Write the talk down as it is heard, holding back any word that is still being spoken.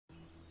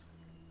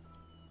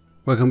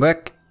Welcome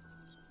back.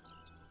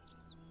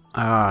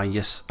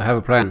 Yes, I have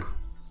a plan.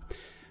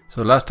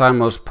 So last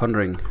time I was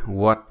pondering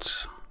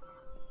what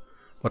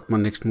my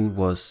next move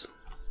was.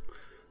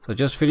 So I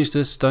just finished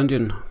this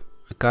dungeon.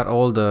 I got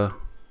all the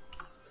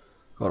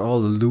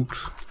loot,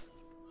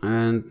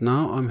 and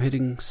now I'm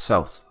heading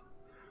south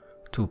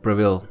to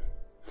Bereldyn,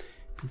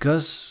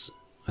 because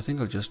I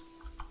think I'll just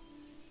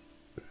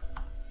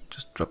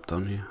drop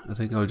down here. I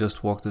think I'll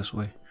just walk this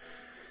way.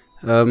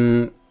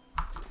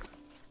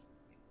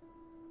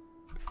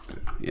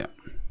 Yeah.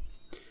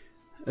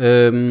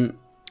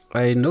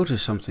 I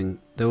noticed something.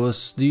 There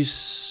was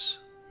these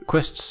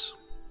quests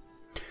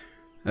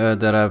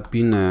that I've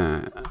been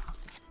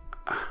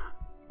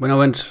when I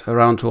went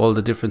around to all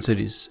the different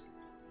cities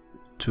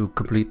to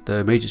complete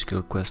the Mage's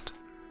Guild quest.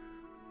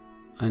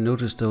 I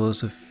noticed there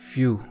was a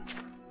few.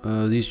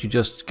 These you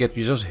just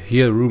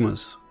hear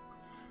rumors,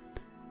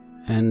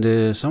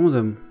 and some of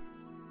them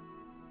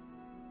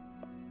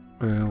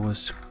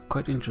was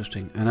quite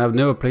interesting, and I've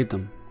never played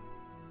them.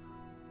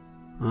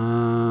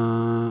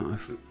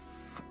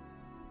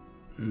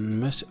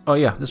 Oh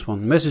yeah, this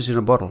one, Message in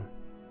a Bottle.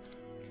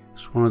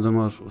 It's one of them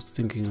I was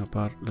thinking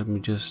about. Let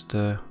me just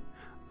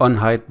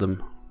unhide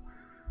them.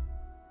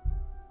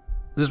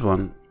 This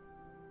one,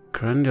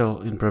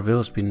 Cyrodiil in Bereldyn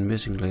has been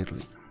missing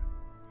lately.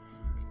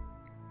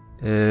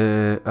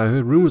 I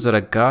heard rumors that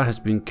a guard has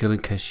been killing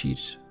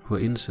Kashites who are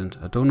innocent.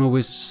 I don't know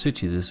which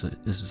city this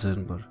is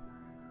in, but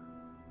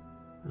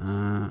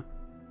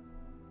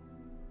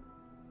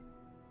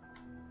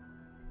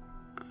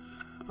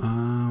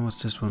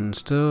what's this one?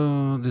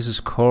 Still, this is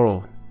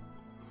Coral.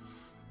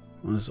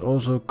 There's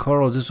also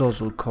Coral. This is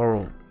also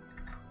Coral.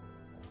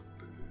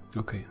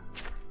 Okay.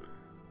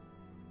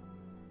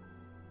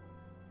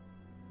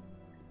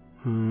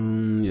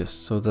 Yes.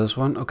 So there's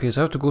one. Okay.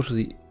 So I have to go to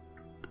the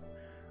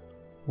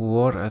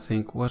what? I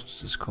think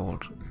what's this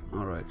called?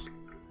 All right.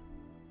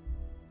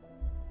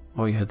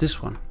 Oh yeah,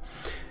 this one.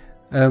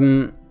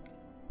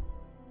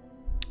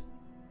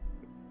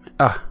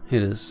 Here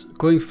it is.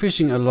 Going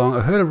fishing along, I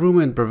heard a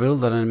rumor in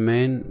Bereldyn that a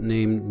man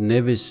named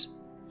Nevis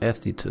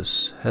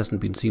Athitus hasn't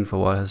been seen for a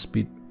while,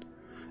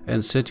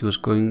 and said he was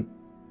going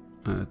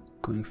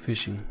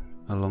fishing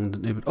along the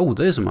neighborhood. Oh,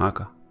 there's a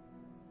marker.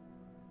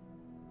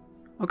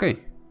 Okay.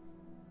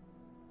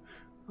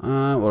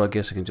 Well, I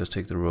guess I can just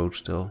take the road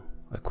still.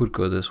 I could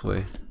go this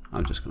way.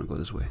 I'm just gonna go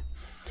this way.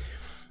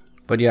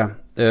 But yeah,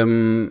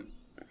 Bereldyn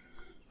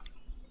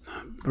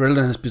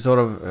has been sort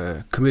of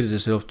committed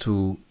itself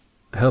to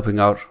helping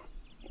out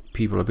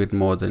people a bit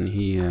more than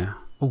he.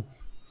 Oh,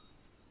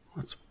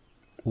 that's a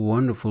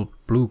wonderful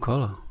blue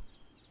color.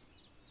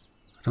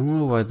 I don't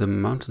know why the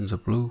mountains are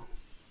blue.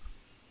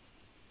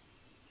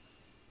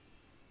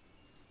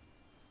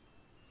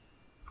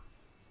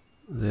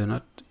 They're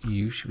not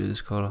usually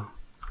this color.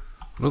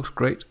 Looks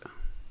great.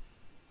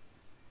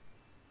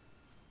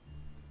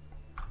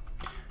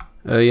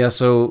 Yeah,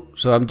 so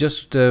I'm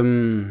just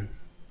Bereldyn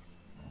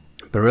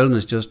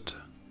is just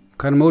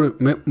kind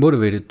of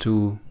motivated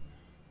to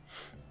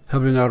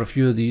helping out a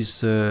few of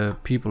these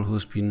people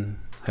who's been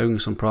having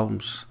some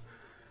problems.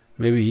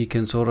 Maybe he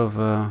can sort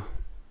of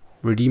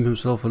redeem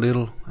himself a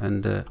little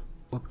and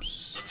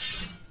oops.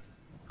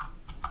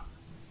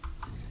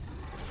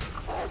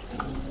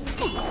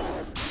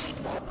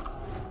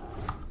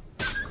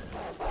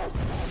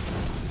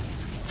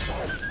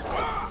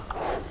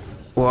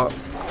 What?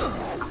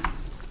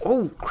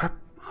 Oh crap!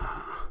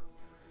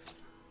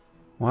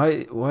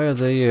 Why are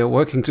they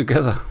working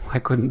together? Why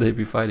couldn't they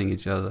be fighting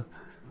each other?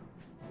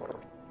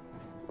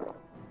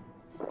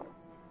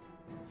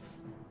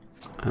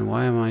 And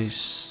why am I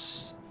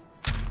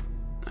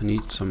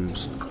need some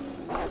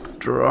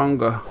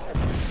stronger.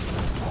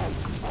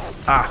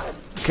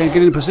 Can't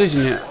get in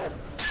position yet.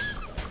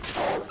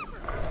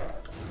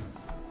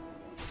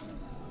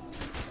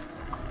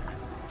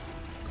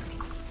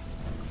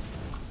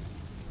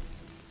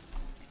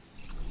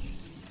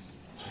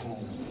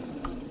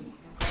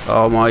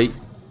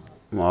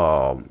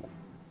 Oh,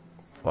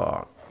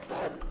 fuck.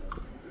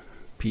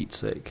 Pete's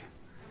sake.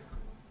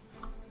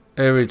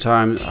 Every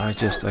time I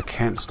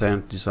can't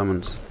stand the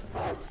summons.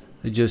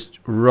 They just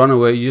run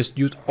away. You just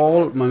use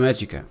all my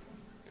magicka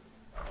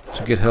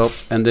to get help,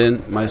 and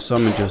then my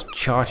summon just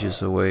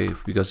charges away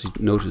because he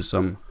noticed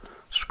some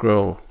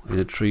scroll in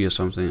a tree or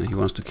something, and he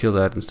wants to kill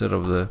that instead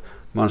of the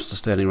monster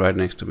standing right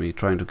next to me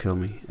trying to kill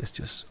me. It's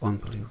just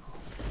unbelievable.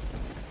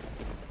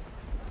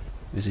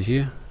 Is he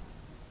here?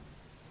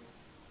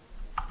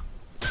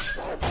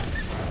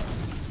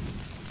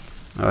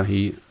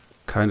 He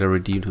kinda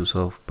redeemed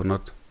himself, but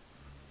not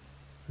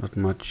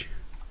much.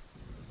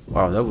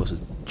 Wow, that was a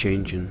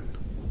change in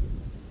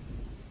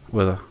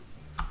weather.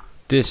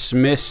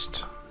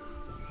 Dismissed,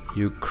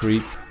 you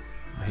creep.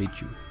 I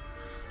hate you.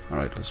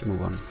 Alright, let's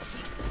move on.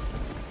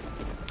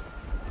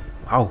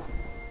 Wow.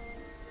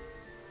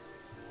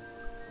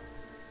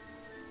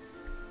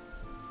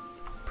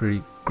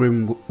 Pretty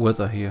grim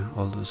weather here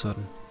all of a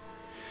sudden.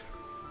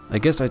 I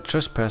guess I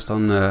trespassed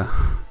on the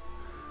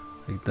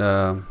like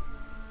the.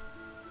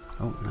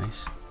 Oh,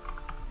 nice.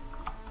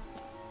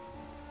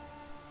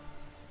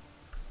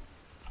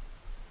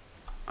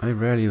 I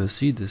rarely ever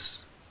see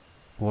this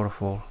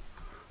waterfall.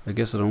 I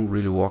guess I don't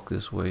really walk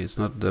this way. It's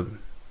not the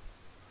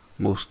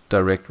most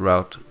direct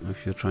route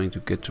if you're trying to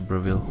get to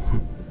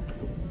Bereldyn.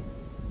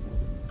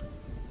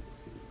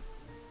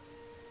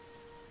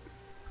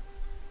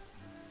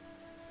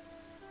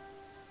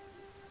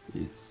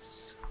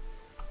 It's...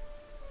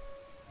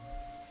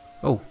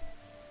 Oh!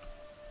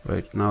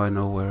 Right, now I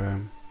know where I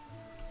am.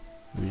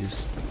 Let me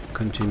just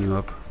continue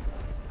up.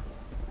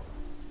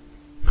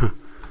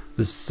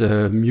 This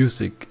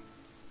music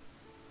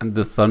and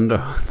the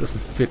thunder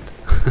doesn't fit.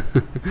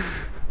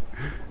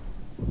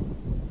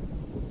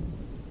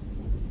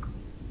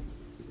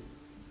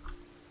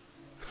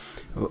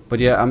 But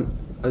yeah,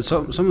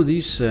 some of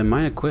these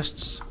minor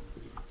quests,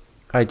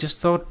 I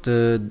just thought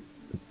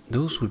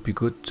those would be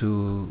good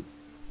to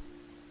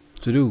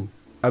do.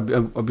 I've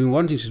been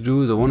wanting to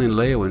do the one in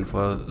Leyawiin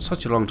for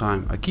such a long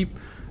time. I keep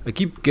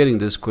getting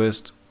this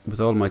quest with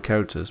all my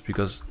characters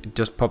because it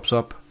just pops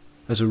up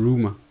as a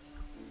rumor.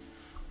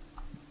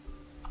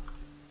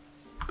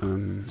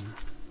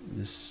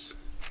 This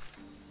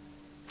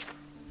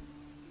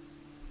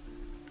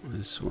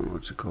one,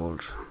 what's it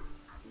called?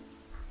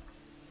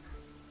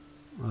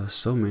 Oh, there's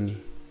so many.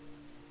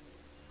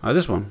 Ah,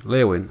 this one,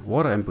 Leyawiin,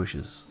 water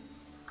ambushes.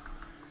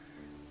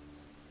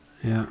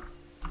 Yeah.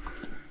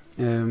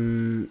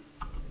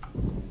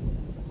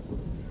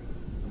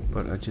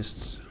 But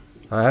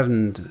I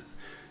haven't.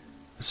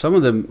 Some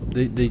of them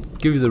they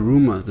give you the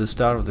rumor, the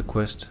start of the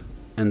quest,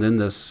 and then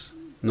there's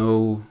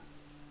no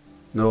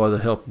other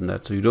help than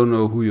that, so you don't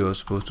know who you're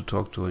supposed to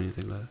talk to or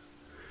anything like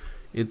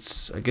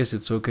that. I guess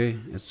it's okay.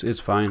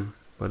 It's fine,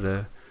 but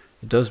it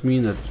does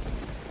mean that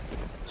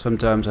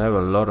sometimes I have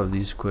a lot of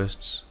these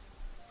quests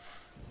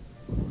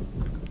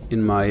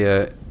in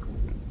my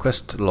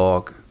quest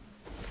log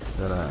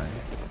that I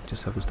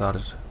just haven't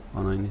started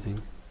on anything.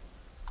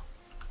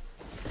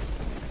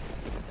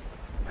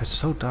 It's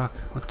so dark.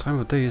 What time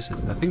of day is it?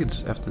 I think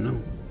it's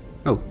afternoon.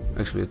 No,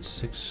 actually it's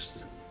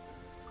 6:30.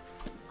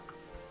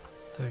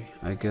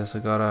 I guess I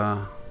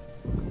gotta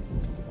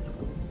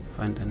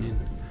find an inn.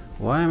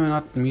 Why am I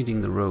not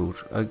meeting the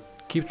road? I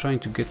keep trying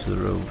to get to the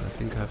road. I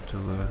think I have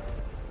to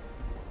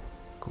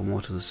go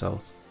more to the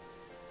south.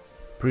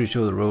 Pretty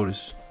sure the road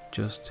is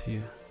just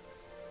here.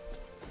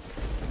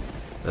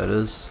 That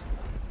is.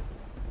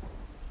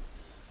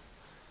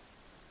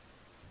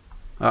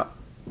 Ah,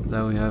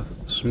 there we have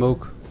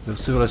smoke. We have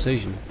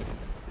civilization.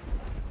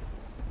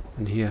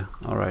 And here,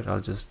 alright, I'll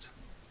just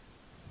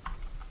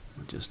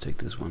take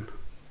this one.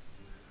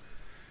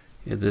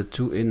 Yeah, the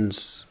two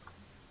inns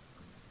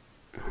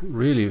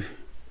really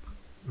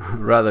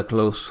rather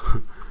close.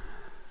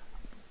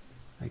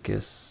 I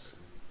guess.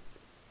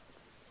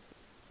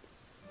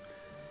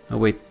 Oh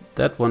wait,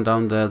 that one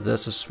down there,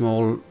 that's a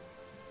small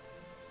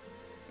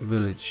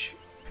village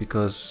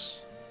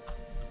because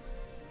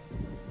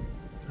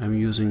I'm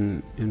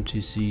using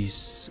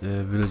NPCs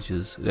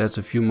villages. There's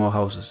a few more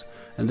houses,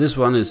 and this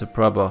one is a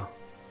proper.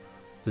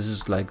 This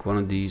is like one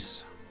of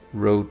these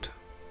road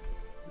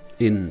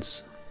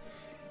inns.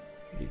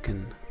 You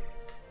can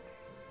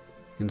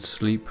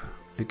sleep.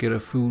 You get a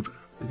food.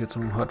 You get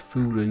some hot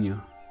food in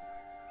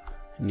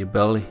your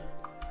belly,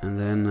 and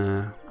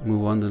then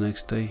move on the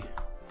next day.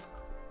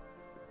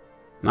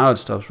 Now it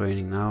stops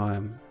raining. Now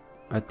I'm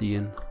at the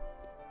inn.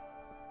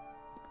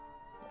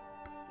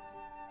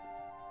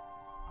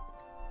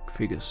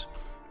 Figures.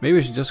 Maybe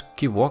I should just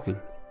keep walking.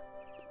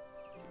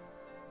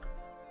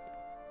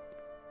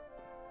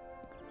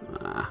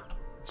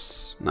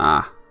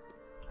 Nah.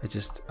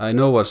 I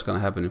know what's gonna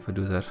happen if I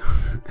do that.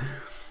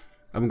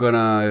 I'm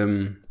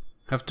gonna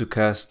have to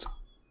cast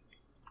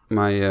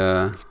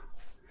my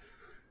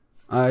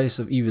Eyes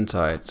of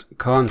Eventide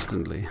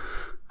constantly.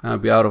 I'll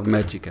be out of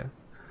magicka.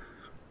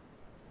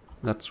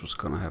 That's what's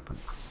gonna happen.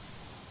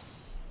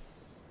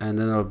 And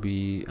then I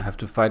have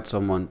to fight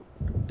someone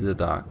in the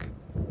dark.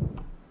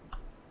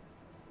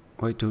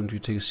 Why don't you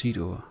take a seat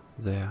over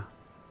there?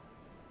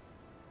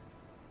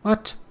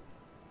 What?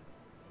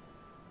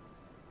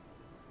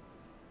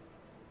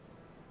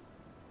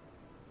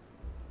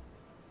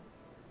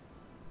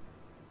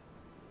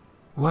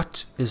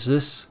 What is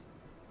this?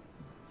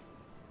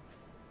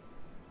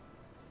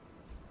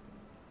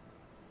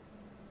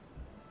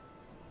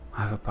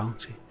 I have a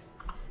bounty.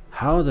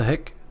 How the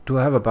heck do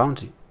I have a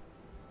bounty?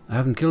 I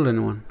haven't killed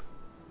anyone.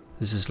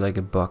 This is like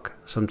a bug.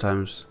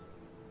 Sometimes,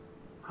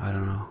 I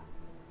don't know.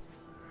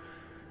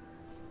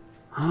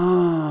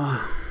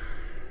 Ah,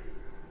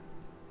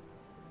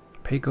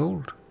 pay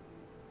gold.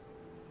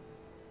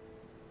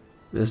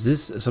 Is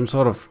this some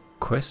sort of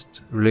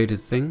quest related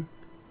thing?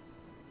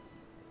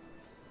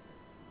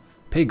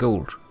 Pay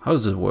gold. How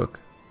does this work?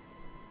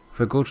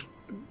 If I go to...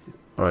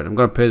 Alright, I'm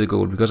gonna pay the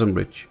gold because I'm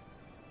rich.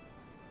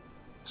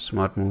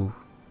 Smart move.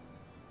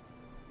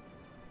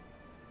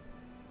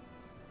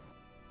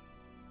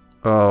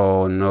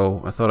 Oh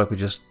no, I thought I could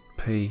just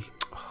pay.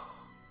 Oh.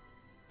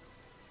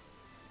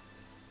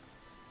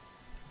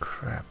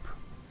 Crap.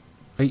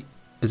 Hey,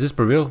 is this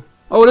Bereldyn?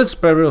 Oh, it is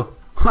Bereldyn!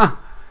 Ha!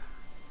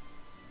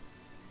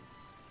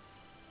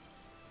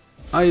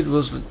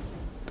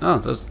 Oh,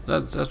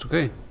 that's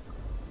okay.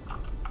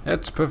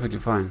 That's perfectly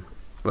fine.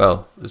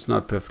 Well, it's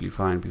not perfectly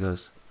fine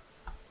because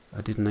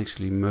I didn't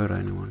actually murder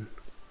anyone.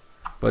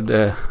 But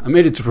I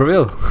made it to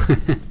Prevail.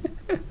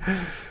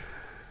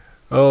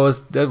 Oh,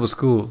 that was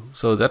cool.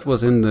 So that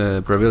was in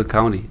the Prevail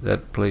County,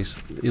 that place,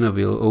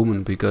 Innerville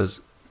Omen,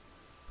 because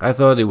I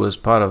thought it was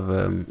part of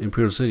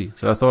Imperial City.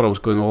 So I thought I was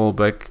going all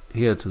back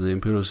here to the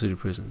Imperial City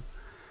prison.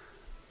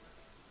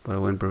 But I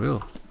went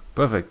Prevail.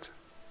 Perfect.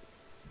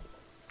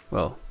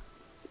 Well.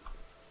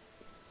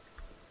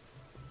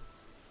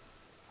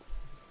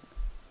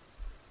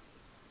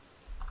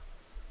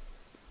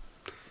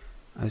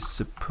 I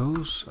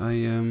suppose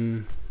I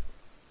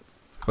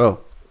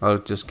well, I'll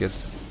just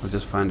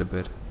find a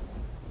bed.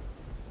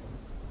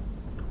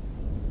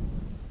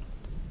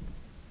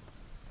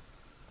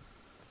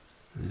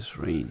 This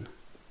rain.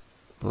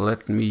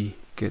 Let me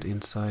get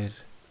inside.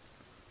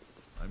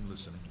 I'm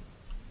listening.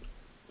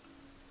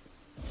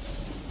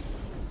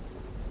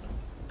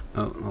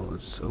 Oh no,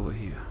 it's over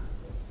here.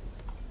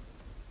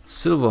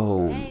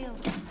 Silverhome.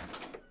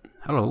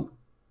 Hello.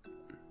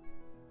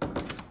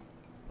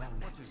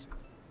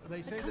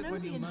 They say that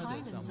when you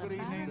murder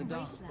someone, the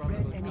dark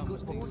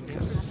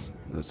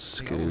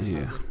Let's get in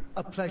here.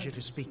 A pleasure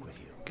to speak with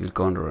you.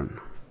 Gilgondoran.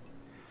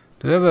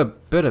 Do you have a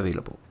bed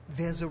available?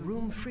 There's a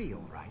room free,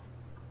 all right.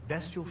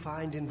 Best you'll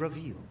find in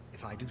Reveal,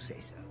 if I do say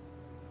so.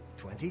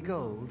 20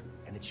 gold,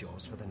 and it's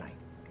yours for the night.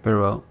 Very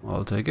well,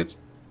 I'll take it.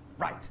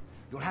 Right.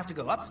 You'll have to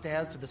go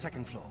upstairs to the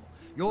second floor.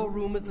 Your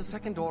room is the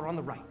second door on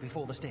the right,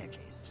 before the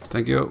staircase.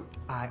 Thank you.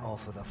 I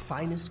offer the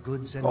finest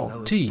goods and Oh,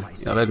 lowest tea.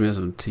 prices. Yeah, let me have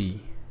some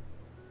tea.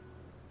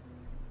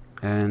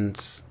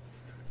 And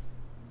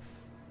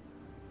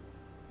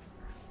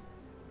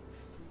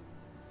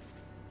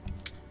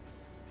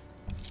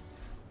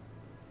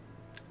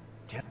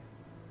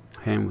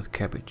ham with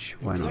cabbage.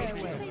 Why not?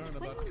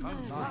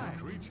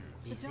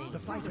 The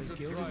Fighters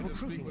Guild is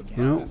recruiting again.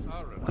 You know,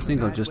 I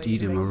think I'll just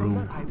eat in my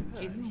room.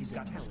 He's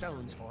got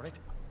stones for it.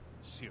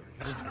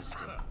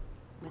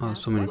 Oh,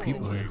 so many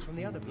people here. From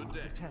the other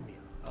parts of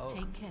Tamriel.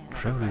 Take care.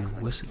 Traveling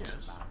wizard.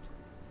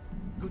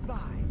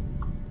 Goodbye.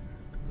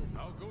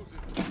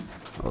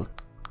 I'll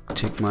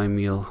take my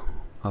meal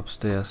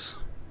upstairs.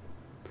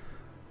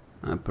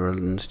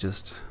 Bereldyn's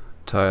just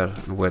tired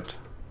and wet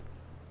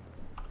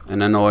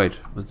and annoyed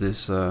with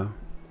this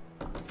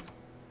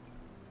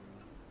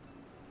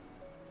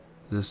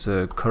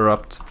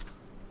corrupt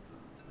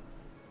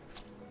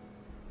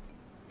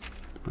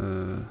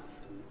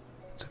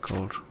what's it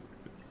called?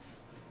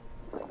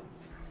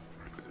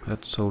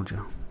 That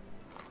soldier.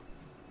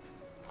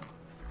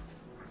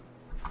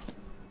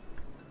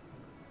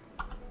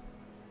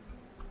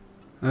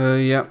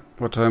 Yeah,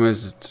 what time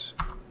is it?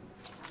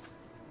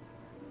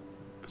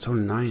 It's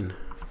only 9.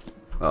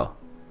 Well,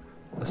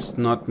 there's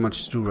not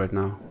much to do right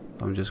now.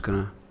 I'm just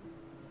gonna...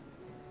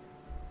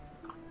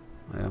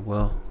 Yeah,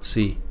 well,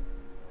 see.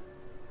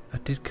 I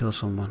did kill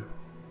someone.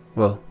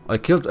 Well, I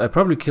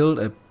probably killed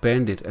a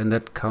bandit, and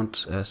that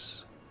counts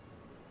as...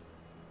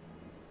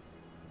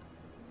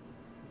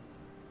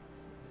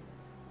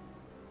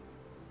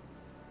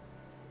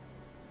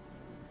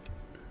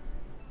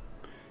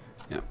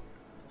 Yeah.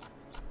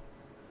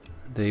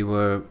 They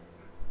were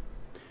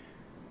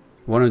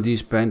one of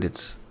these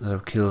bandits that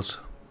I've killed.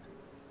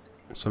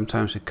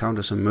 Sometimes it counts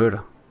as a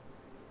murder.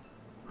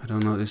 I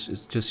don't know,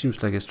 it just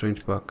seems like a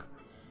strange bug.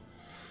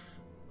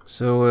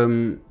 So,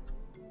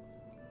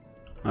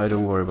 I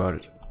don't worry about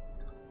it.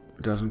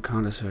 It doesn't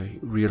count as a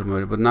real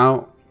murder. But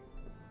now,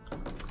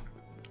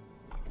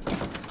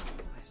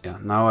 yeah,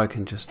 now I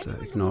can just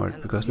ignore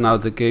it, because now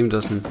the game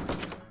doesn't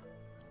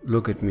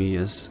look at me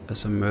as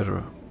a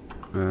murderer.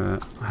 I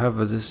have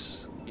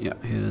this, yeah,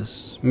 here it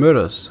is,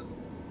 murders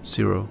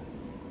 0.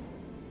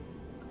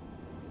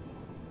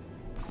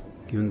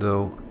 Even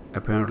though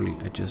apparently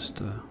I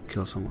just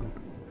killed someone.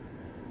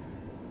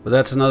 But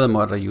that's another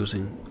mod I'm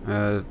using.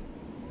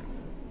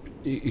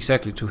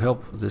 Exactly to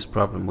help this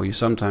problem, where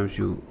sometimes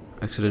you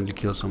accidentally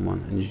kill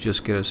someone and you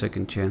just get a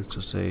second chance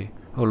to say,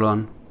 hold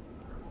on,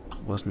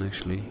 it wasn't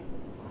actually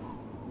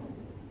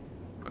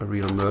a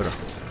real murder,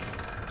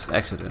 it's an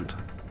accident.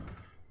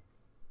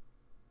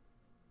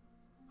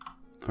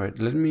 Alright,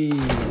 let me...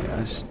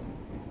 I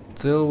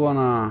still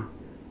wanna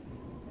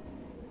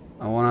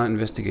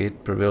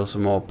investigate Prevail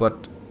some more,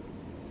 but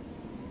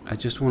I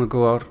just wanna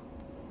go out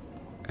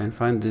and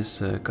find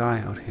this guy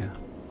out here.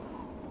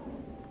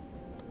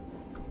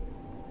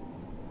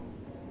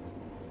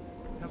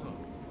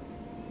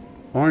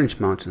 Orange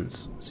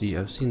Mountains. See,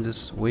 I've seen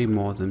this way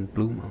more than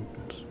Blue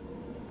Mountains.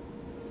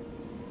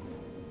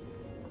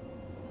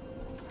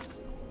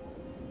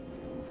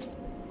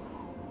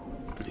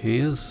 He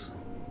is.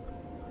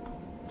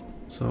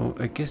 So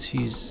I guess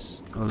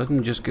he's... Oh, let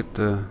me just get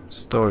the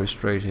story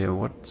straight here.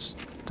 What's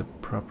the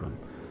problem?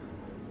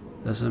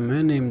 There's a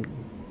man named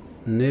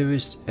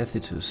Nevis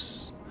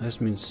Ethitus. Has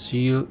been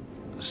seen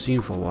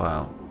for a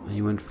while, and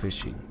he went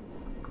fishing.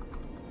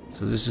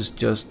 So this is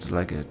just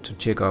like to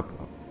check up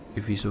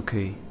if he's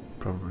okay,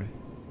 probably.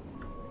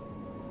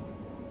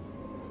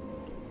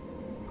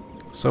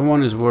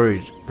 Someone is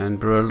worried, and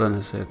Bereldyn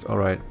has said,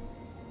 alright,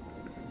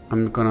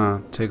 I'm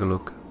gonna take a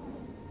look.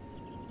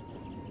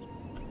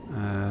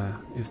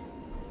 If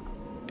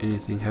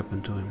anything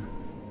happened to him.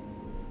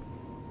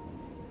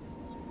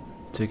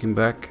 Take him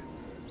back.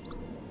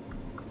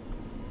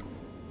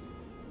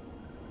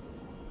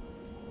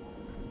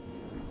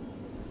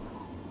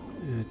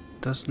 It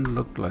doesn't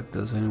look like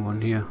there's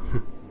anyone here.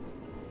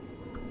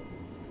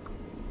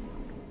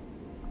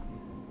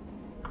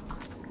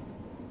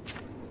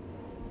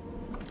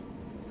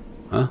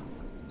 Huh?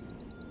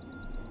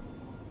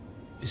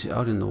 Is he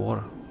out in the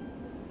water?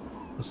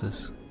 What's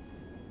this?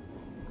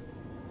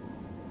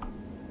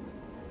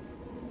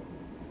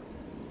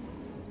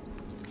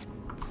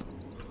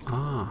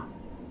 Ah.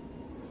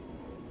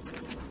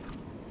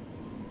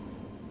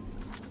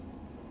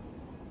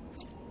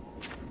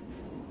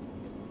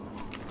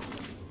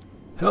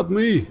 Help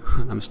me!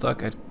 I'm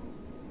stuck at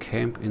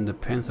camp in the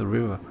Panther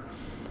River.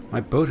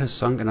 My boat has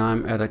sunk and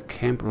I'm at a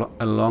camp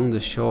along the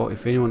shore.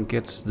 If anyone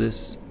gets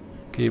this,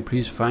 can you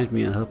please find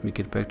me and help me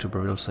get back to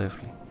Bereldyn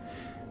safely?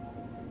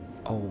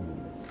 Oh,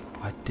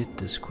 I did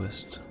this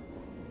quest.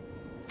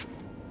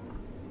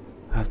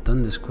 I've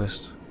done this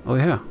quest. Oh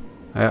yeah,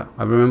 yeah,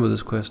 I remember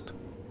this quest.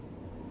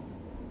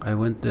 I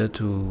went there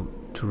to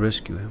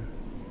rescue him.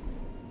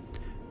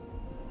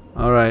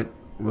 Alright,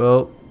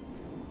 well,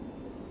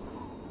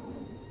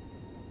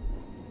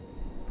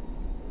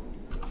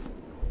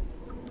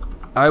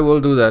 I will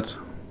do that,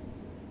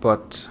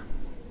 but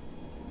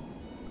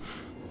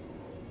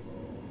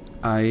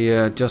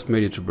I just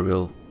made it to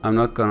Bereldyn. I'm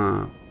not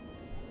gonna...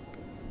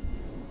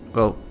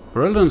 Well,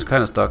 Bereldyn's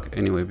kind of stuck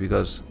anyway,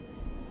 because...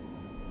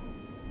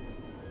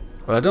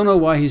 Well, I don't know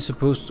why he's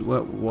supposed to...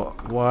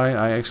 why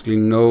I actually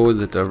know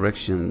the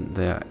direction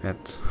they're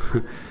at.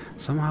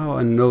 Somehow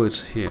I know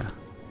it's here.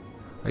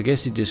 I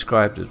guess he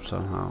described it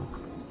somehow.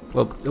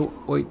 Well, oh,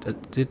 wait,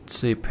 it did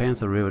say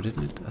Panther River,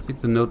 didn't it? I think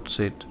the note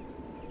said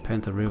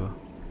Panther River.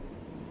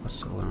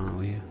 What's going on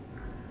over here?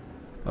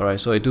 Alright,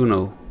 so I do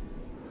know.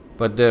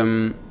 But,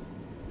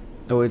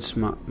 oh, it's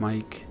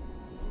Mike.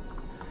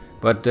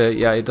 But,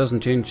 yeah, it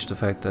doesn't change the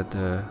fact that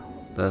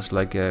there's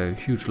like a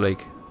huge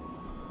lake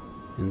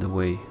in the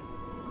way.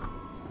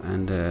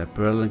 And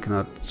Bereldyn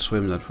cannot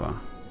swim that far.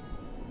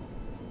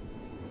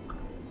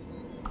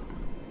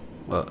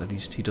 Well, at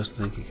least he doesn't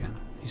think he can.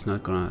 He's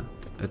not gonna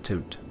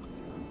attempt.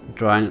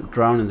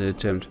 Drown in the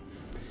attempt.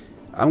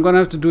 I'm gonna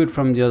have to do it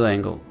from the other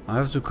angle. I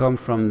have to come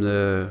from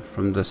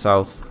the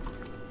south.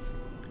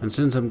 And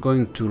since I'm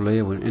going to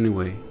Leyawiin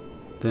anyway,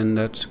 then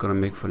that's gonna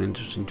make for an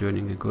interesting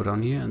journey. I can go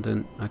down here and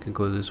then I can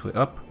go this way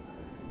up.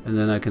 And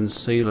then I can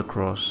sail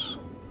across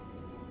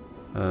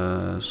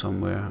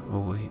somewhere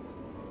over here.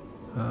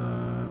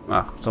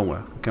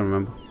 Somewhere. I can't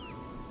remember.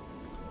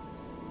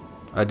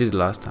 I did it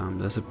last time.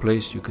 There's a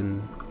place you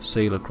can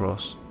sail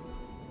across.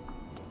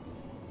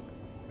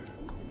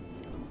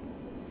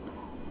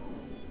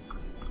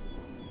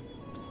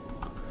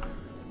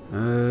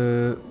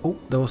 Oh,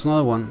 there was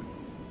another one.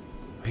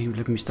 Hey,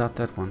 let me start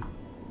that one.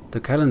 The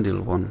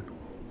Cyrodiil one.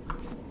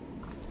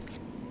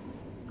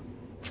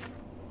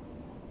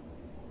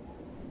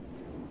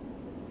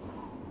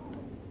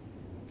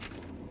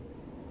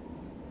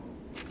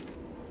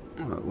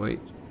 Oh, wait.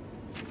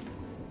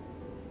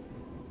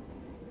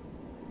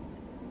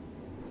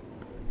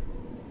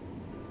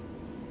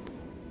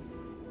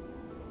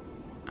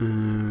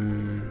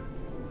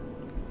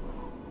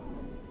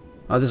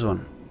 Oh, this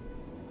one.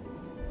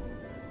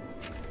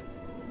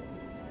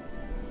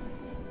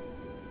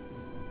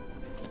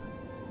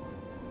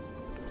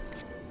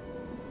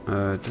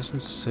 It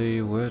doesn't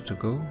say where to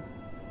go.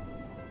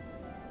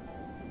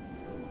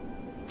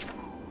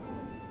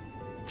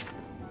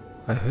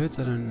 I heard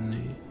that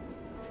in...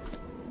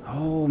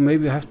 Oh,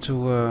 maybe I have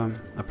to...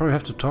 I probably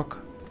have to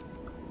talk.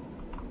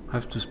 I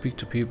have to speak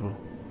to people.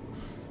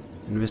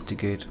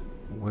 Investigate.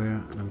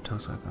 Where? Let me talk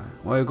to that guy.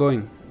 Where are you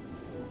going?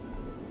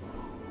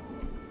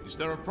 Is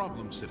there a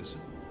problem,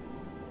 citizen?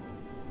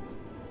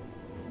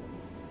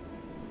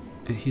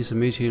 He's a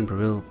mage here in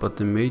Bereldyn, but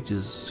the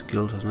Mages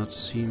Guild has not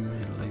seen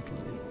me lately.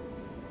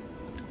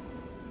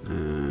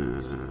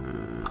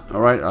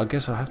 Alright, I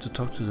guess I'll have to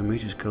talk to the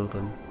Mages Guild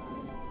then.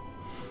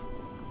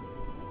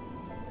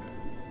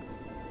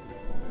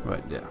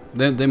 Right, yeah.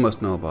 They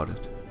must know about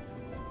it.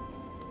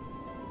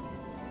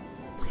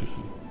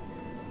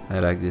 I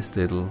like this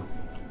little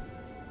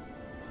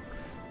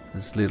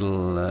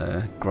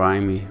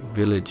grimy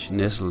village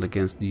nestled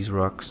against these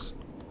rocks.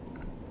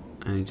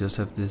 And you just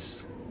have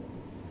this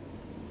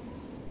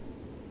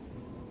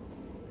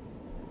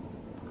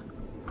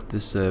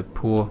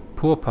poor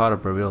part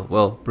of Bereldyn.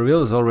 Well,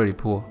 Bereldyn is already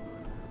poor.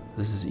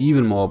 This is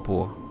even more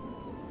poor.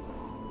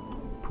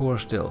 Poor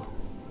still.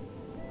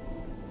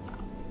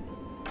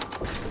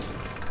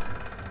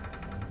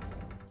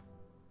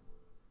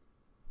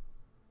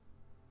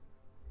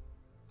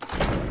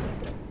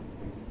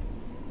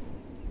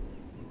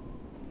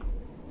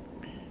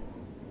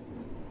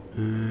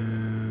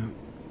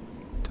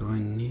 Do I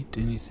need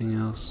anything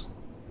else?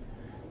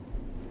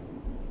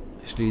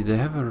 Actually, they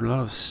have a lot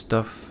of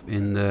stuff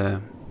in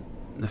the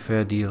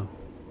fair deal.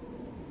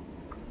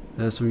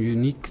 There's some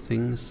unique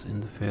things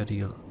in the fair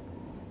deal.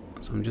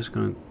 So I'm just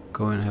gonna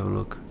go and have a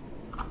look.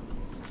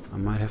 I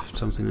might have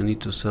something I need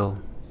to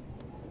sell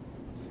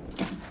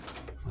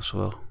as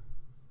well.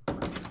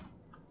 Let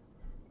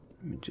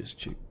me just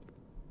check.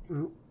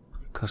 Oh,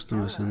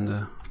 customers in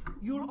there.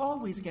 You'll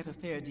always get a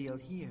fair deal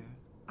here.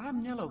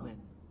 I'm Nilowin.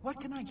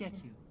 What can I get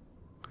you?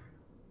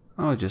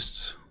 Oh, I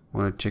just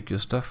want to check your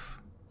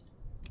stuff.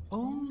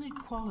 Only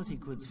quality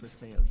goods for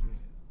sale here.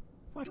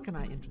 What can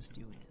I interest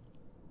you in?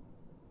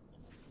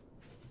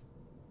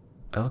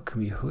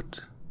 Alchemy hood.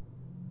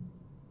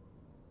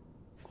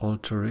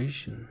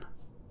 Alteration.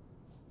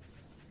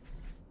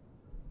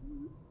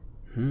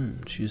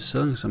 She's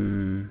selling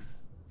some...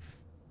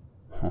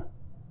 Huh.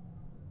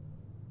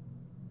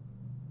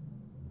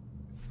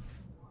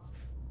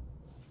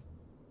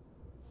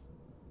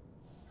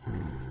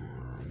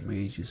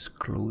 Mage's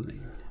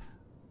clothing.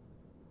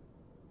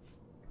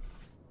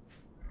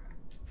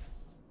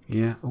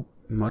 Yeah, oh,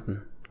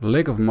 mutton.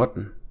 Leg of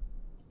mutton.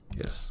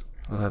 Yes,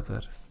 I'll have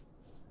that.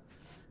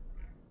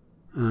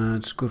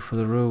 It's good for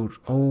the road.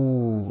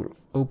 Oh,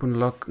 open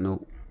lock.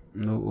 No,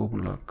 no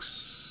open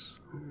locks.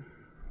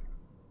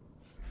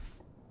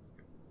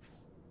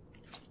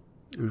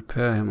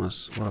 Repair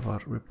hammers. What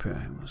about repair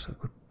hammers? I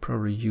could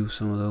probably use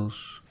some of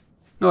those.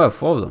 No, I have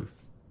 4 of them.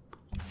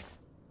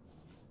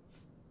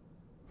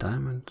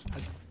 Diamond.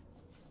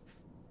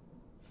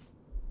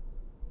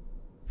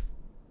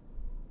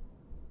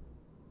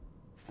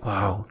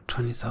 Wow,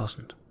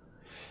 20,000.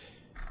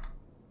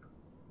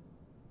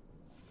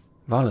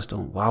 Waalx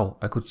stone. Wow,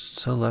 I could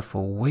sell that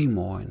for way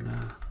more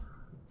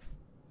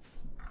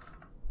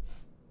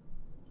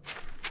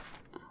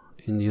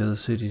in the other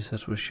cities,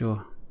 that's for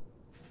sure.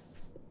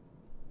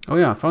 Oh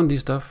yeah, I found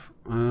this stuff.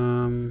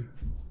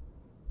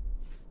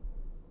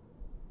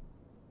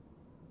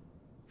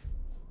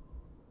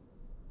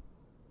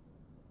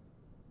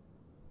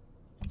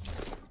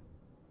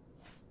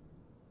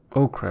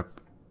 Oh crap,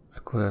 I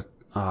could have...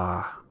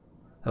 that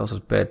was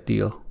a bad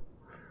deal.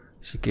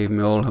 She gave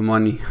me all her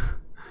money.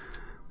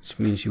 Which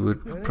means she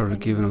would probably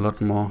give in a lot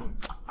more.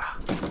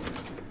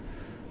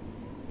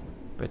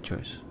 Bad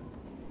choice.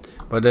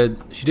 But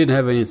she didn't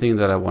have anything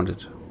that I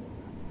wanted.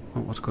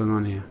 Oh, what's going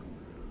on here?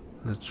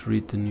 Let's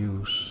read the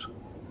news.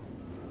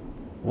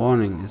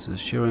 Warning, this is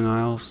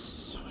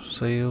Shivering-Isles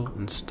sale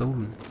and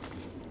stolen.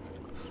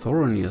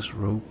 Thorinir's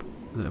robe.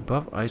 The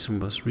above item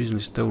was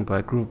recently stolen by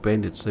a group of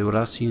bandits. They were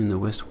last seen in the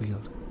West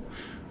Weald.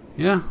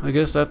 Yeah, I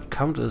guess that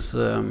counts as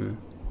a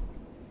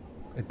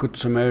good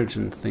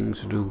Samaritan thing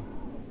to do.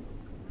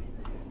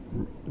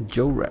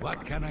 Jorak.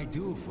 What can I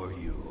do for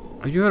you?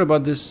 Have you heard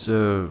about this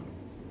Cyrodiil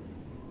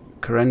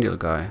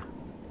guy?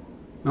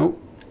 No?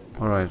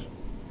 Alright.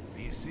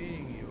 Be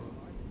seeing you.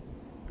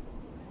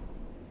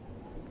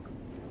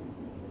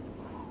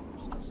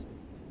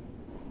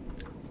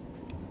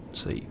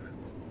 Save.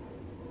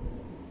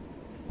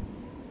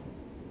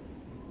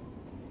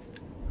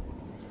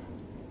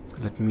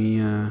 Let me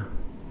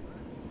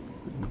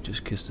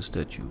just kiss the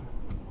statue.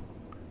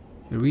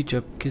 You reach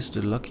up, kiss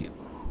the lucky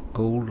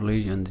old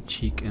lady on the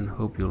cheek and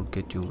hope you'll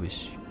get your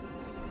wish.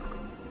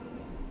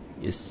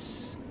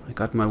 Yes, I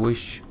got my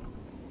wish.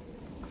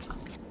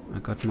 I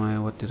got my,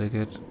 what did I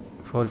get?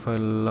 45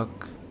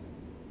 luck.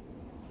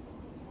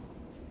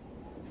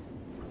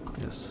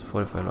 Yes,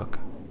 45 luck.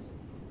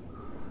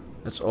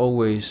 That's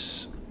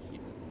always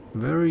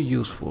very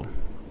useful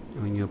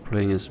when you're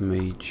playing as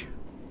mage.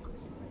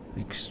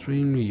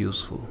 Extremely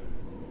useful.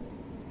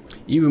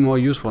 Even more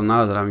useful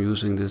now that I'm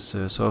using this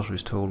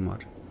Sorcery's Toll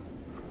mod.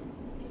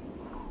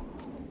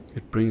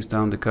 It brings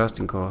down the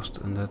casting cost,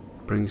 and that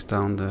brings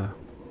down the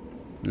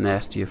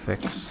nasty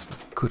effects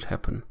that could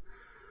happen.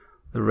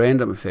 The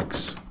random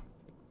effects.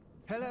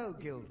 Hello,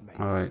 guildmate.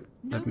 Alright,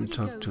 let me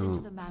talk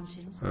to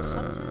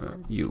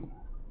you.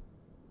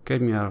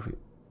 Get me out of here.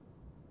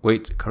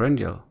 Wait,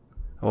 Cyrodiil.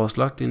 I was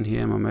locked in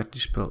here and my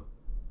magic spell.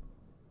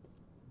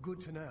 Good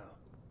to know.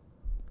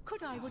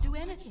 Could I would do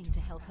anything to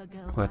help her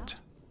girls What? out.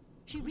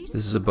 She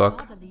This is a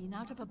bug. Bereldyn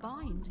out of a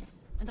bind,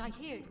 and I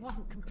hear it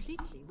wasn't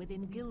completely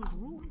within guild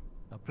rule.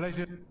 A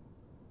pleasure.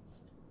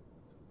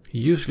 He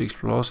usually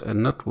explores a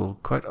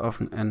nutwool quite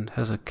often and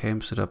has a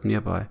camp set up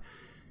nearby.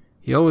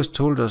 He always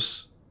told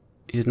us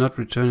he'd not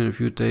return in a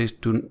few days.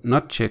 Do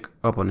not check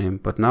up on him,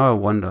 but now I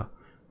wonder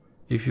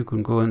if you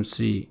can go and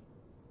see.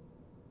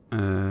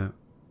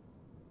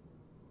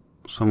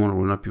 Someone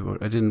will not be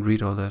worried. I didn't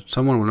read all that.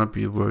 Someone will not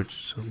be worried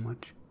so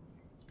much.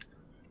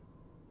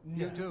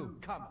 You do,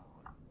 come on.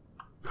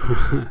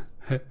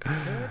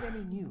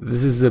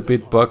 This is a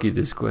bit buggy,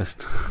 this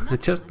quest. I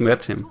just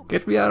met him.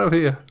 Get me out of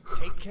here.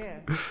 Take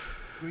care.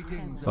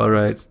 Greetings.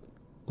 Alright.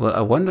 Well,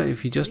 I wonder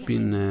if he just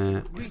been,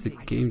 if the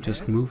game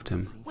just moved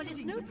him. Well,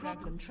 it's no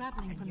problem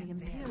traveling from the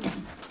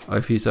Imperium. Or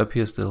if he's up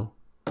here still.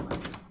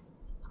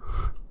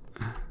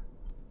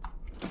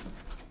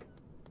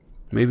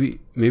 Maybe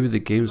the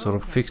game sort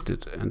of fixed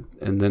it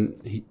and then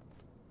he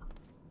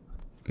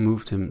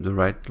moved him the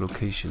right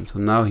location. So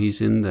now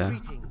he's in there.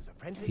 Greetings,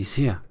 apprentice. He's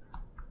here.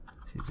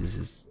 See, this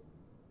is...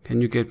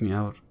 Can you get me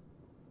out?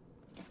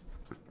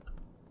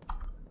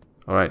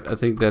 Alright, I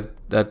think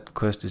that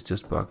quest is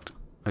just bugged.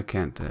 I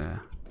can't do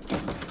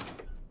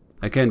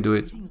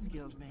it. Greetings,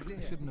 Guildmate.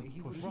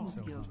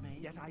 Greetings,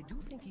 Guildmate. Yet I do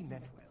think he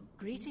meant well.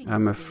 Greetings.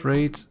 I'm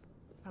afraid.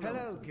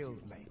 Hello,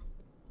 Guildmate.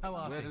 How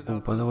are things? Oh,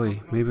 by the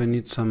way, maybe I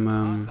need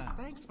some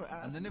Thanks for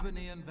And the asking.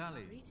 Nibbernean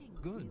Valley.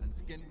 Good. And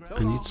skin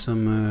I need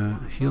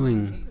some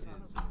healing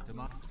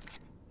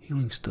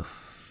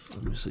stuff.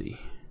 Let me see.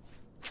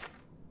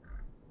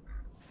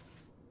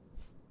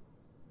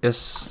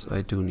 Yes,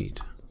 I do need.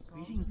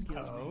 Greetings,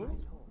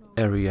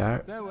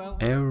 Guildmate. Farewell.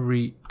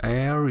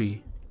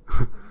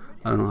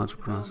 I don't know how to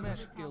pronounce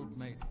that.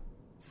 Guildmate.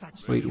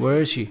 Wait,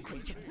 where is she?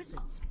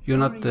 You're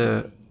not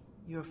the...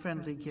 Your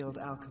friendly guild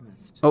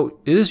alchemist. Oh,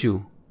 it is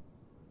you.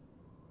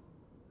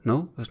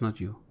 No, that's not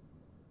you.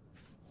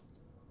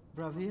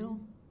 Bravil,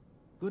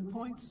 good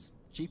points,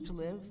 cheap to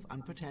live,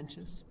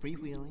 unpretentious,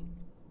 freewheeling.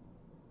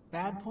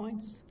 Bad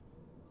points,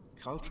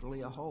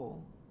 culturally a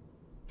whole.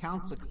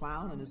 Count's a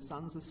clown and his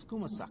son's a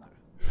skooma sucker.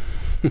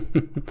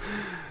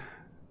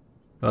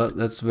 Well,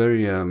 that's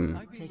very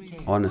Take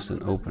care. honest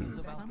and open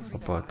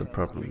about the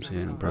problems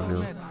here in Bravil.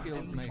 Well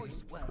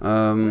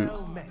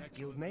met,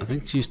 Guildmate. I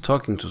think she's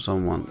talking to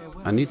someone.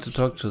 I need to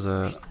talk to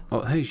the...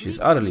 Oh, hey, she's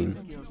Ayleid.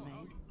 Guildmate.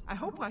 I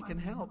hope I can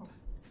help.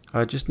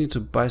 I just need to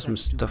buy some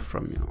stuff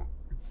from you.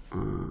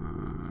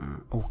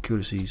 Oh,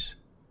 curiosities.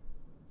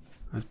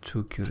 I have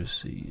 2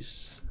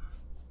 curiosities.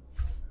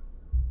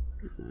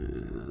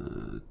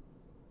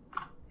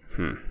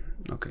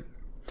 Okay.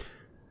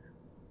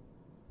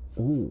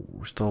 Ooh,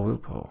 restore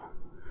willpower.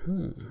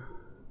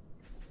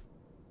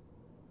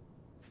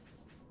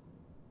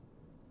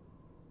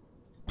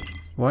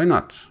 Why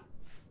not?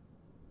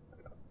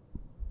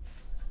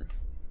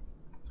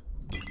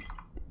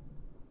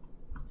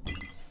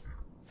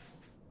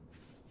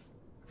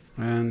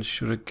 And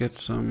should I get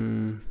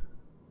some...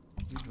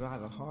 You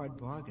drive a hard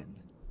bargain.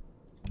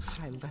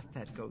 I let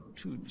that go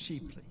too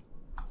cheaply.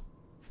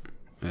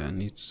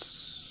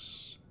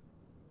 needs...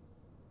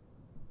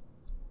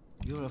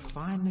 You're a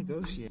fine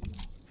negotiator.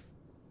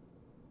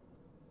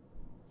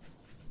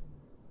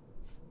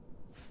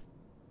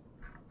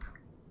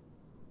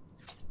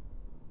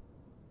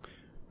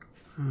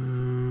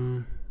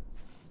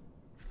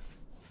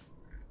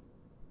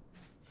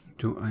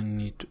 Do I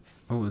need to...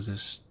 Oh,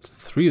 there's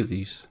 3 of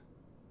these.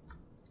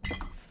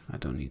 I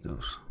don't need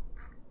those.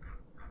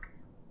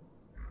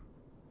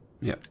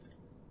 Yeah.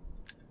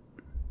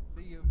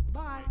 See you.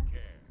 Bye.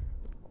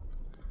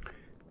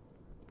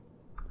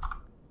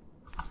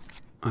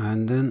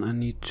 And then I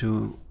need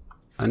to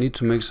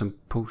make some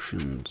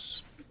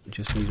potions.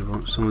 Just need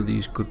some of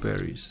these good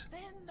berries.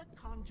 Then the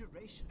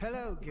conjuration.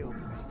 Hello,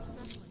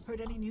 Guildmate. Heard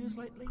any news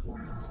lately?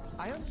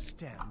 I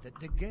understand that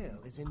De Gale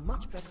is in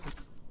much better...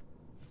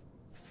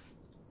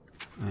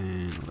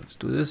 And let's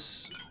do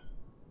this.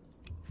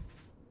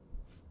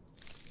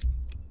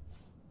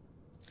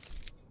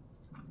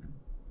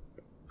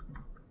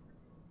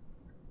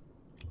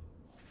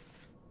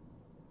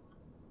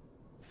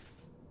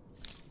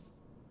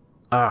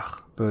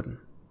 Ah, burden.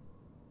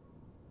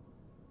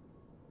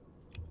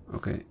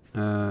 Okay,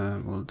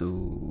 we'll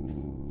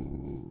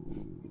do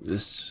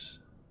this.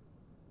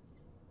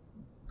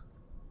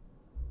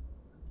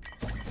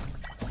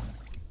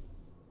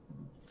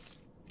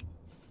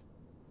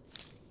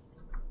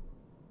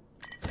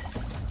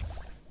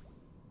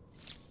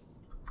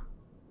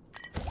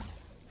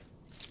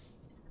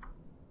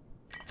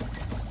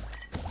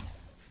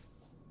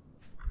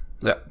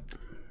 Yeah,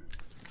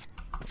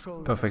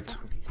 perfect.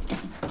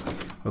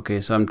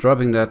 Okay, so I'm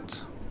dropping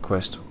that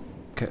quest.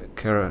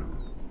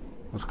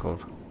 What's it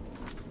called?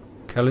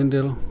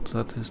 Cyrodiil? Is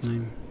that his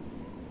name?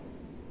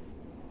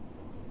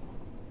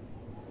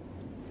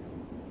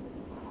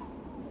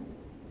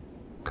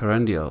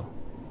 Cyrodiil.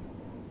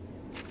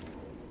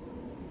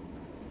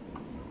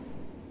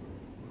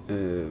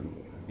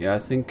 Yeah, I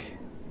think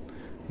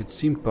it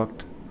seemed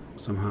bugged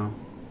somehow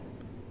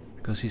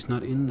because he's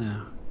not in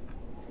there.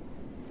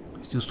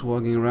 He's just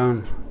walking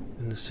around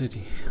in the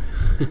city.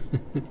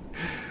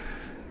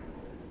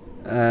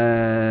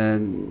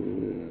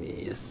 And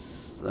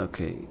yes,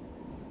 okay.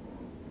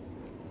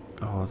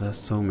 Oh, there's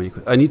so many.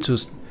 I need to.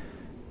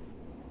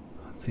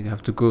 I think I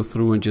have to go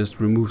through and just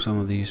remove some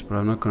of these, but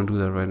I'm not gonna do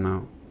that right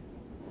now.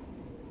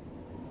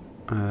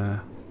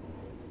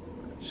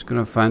 Just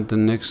gonna find the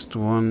next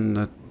one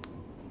that.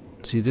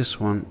 See this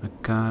one, a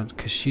guard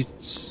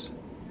Kashits.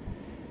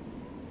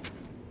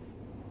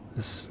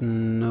 There's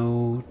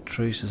no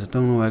traces. I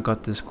don't know where I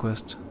got this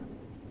quest.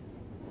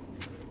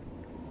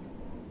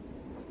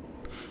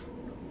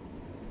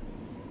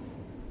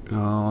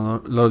 A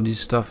lot of this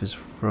stuff is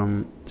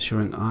from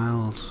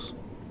Shivering-Isles.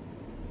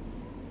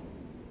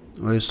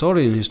 Well, it's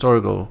already in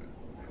historical.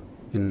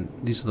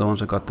 These are the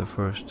ones I got there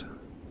first.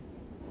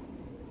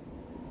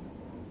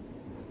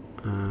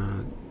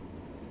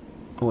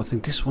 Oh, I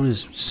think this one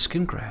is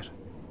Skingrad.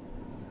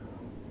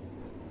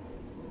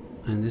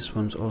 And this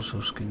one's also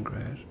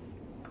Skingrad.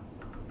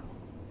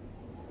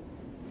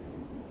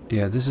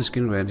 Yeah, this is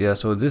Skingrad. Yeah,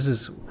 so this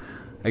is...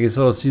 I can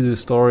sort of see the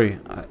story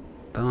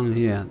down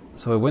here.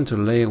 So I went to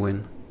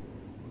Leywin.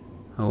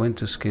 I went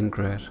to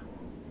Skingrad.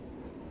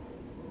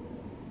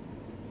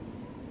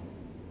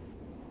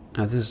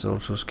 Ah, this is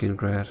also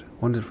Skingrad.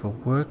 Wanted for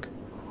work.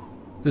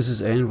 This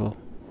is Anvil.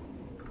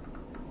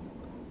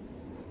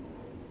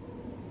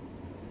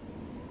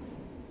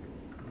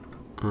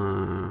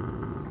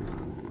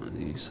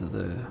 These are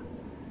the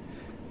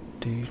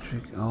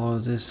Daedric. All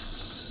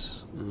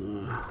this.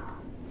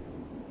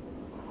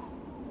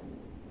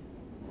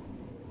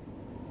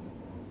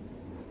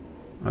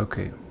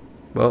 Okay.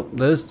 Well,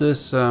 there's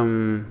this.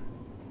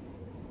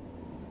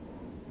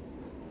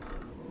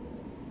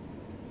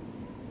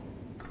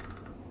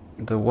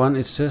 The one,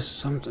 it says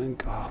something.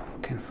 Oh, I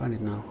can't find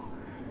it now.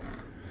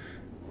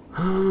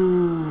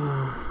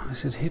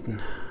 Is it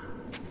hidden?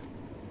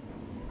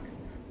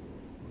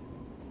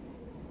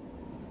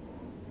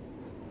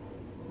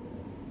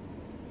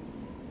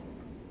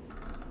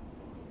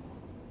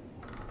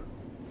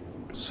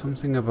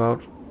 Something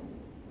about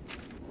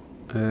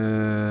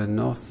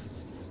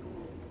north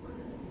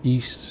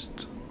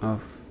east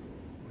of.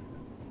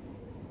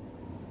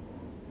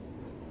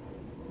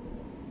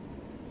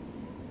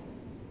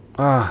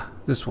 Ah,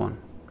 this one.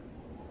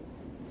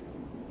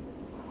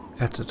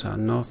 Etata,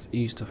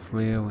 northeast of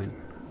Leowin.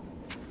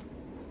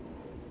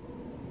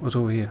 What's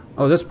over here?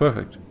 Oh, that's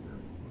perfect.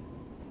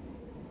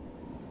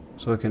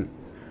 So I can.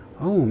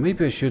 Oh,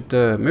 maybe I should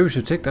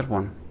take that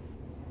one.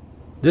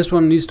 This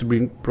one needs to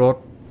be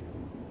brought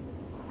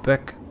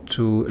back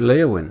to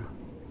Leowin,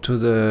 to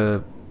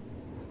the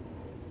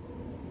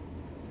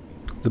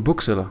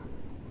bookseller.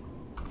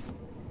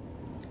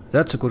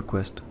 That's a good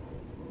quest.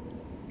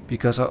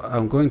 Because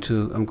I'm going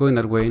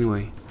that way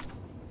anyway.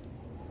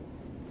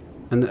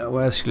 And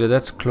well, actually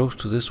that's close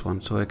to this one,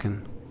 so I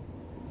can.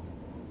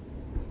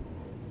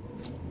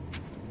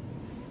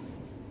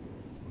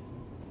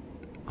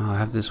 Oh, I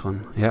have this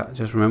one. Yeah,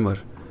 just remembered.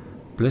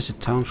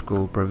 Blessed Town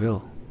Scroll,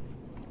 Breville.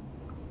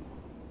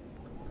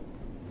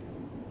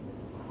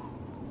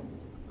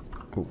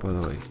 Oh, by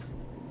the way,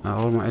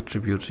 all my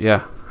attributes.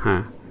 Yeah,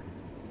 huh.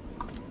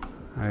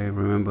 I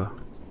remember.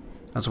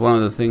 That's one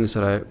of the things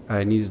that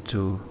I needed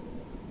to.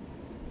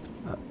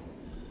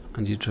 I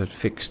need to have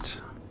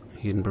fixed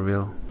here in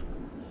Breville.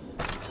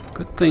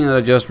 Good thing that I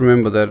just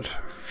remember that.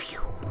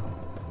 Phew.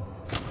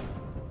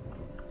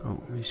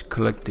 Oh, he's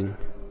collecting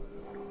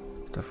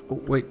stuff. Oh,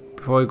 wait,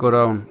 before I go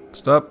down,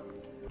 stop.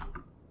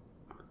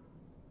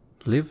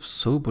 Live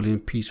soberly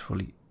and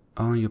peacefully.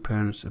 Honor your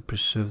parents and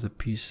preserve the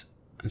peace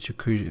and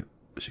security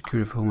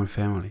of home and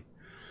family.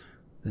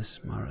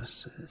 This Mara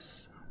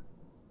says.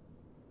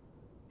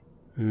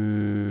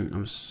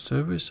 I'm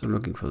service. I'm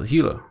looking for the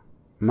healer,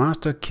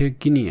 Master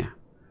Cheydinhal.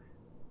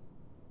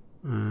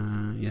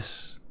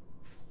 Yes.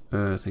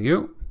 Thank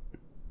you.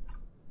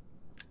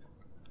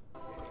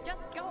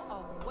 Just go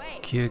away.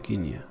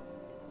 Cheydinhal.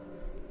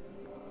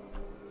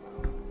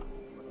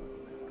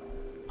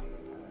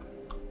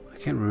 I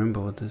can't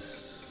remember what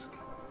this.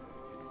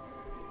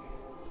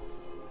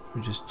 Let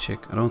me just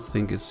check. I don't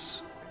think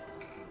it's.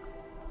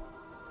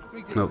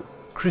 No,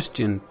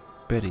 Christian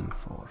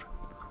Bedingford.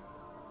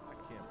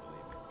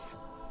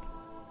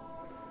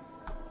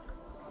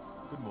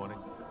 Good morning.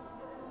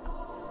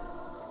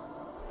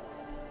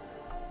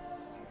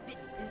 Spit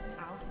it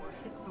out or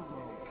hit the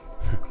road.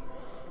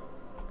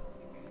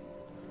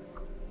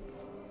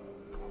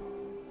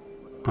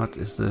 What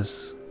is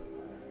this?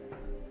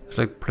 It's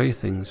like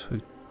playthings.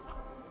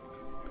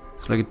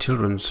 It's like a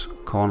children's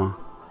corner.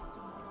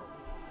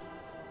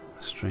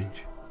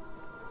 Strange.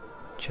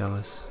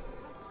 Chalice.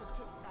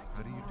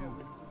 How do you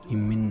do?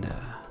 Iminda.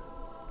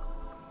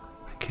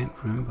 I can't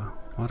remember.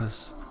 What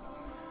is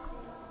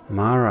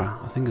Mara?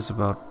 I think it's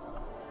about.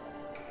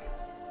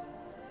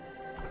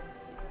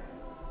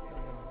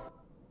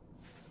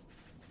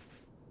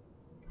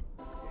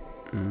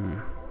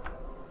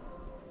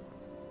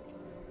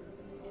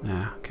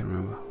 Yeah, I can't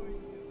remember.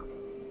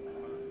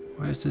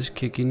 Where's this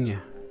Cheydinhal?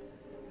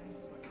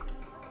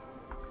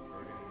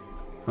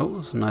 Oh,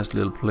 it's a nice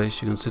little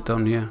place. You can sit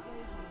down here.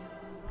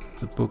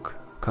 The book.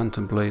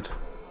 Contemplate.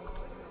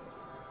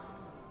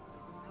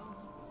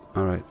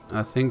 Alright,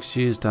 I think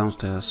she is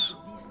downstairs.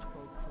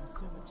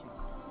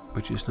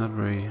 Which is not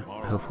very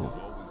helpful.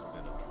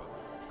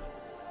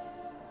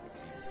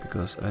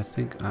 Because I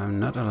think I'm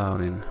not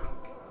allowed in.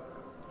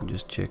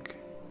 Just check.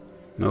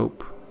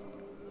 Nope.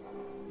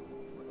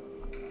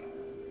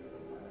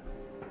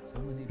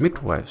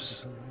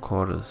 Midwives'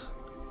 quarters.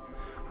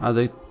 Are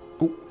they?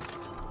 Oh.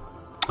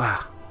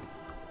 Ah.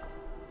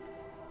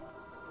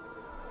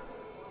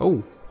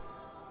 Oh.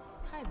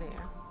 Hi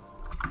there.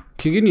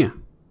 Cheydinhal.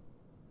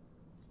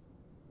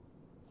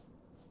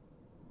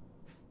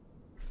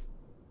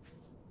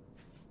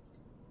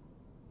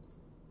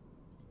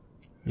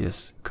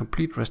 Yes,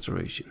 complete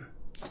restoration.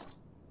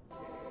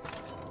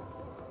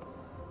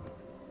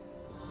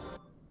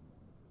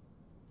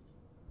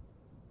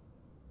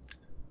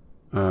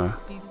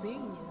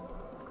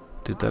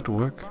 Did that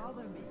work?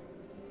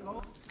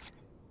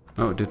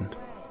 No, it didn't.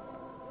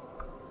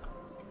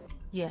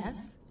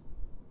 Yes?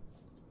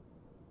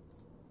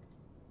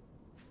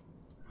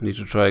 I need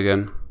to try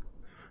again.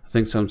 I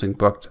think something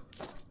bugged.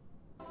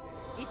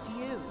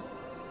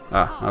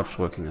 Ah, now it's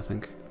working, I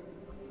think.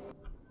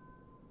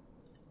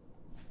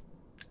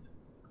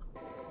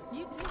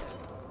 You too.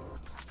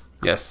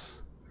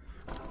 Yes.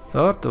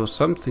 Thought there was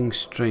something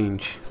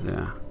strange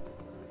there.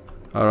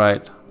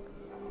 Alright.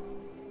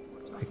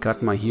 I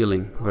got my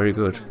healing. Very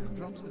good.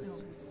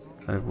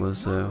 That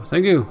was...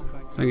 thank you!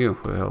 Thank you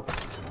for your help.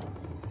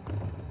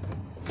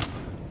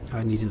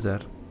 I needed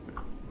that.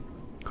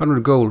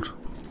 100 gold.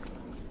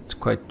 It's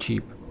quite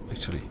cheap,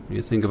 actually, when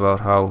you think about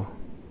how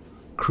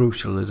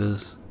crucial it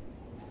is.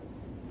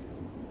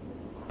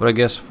 But I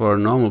guess for a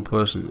normal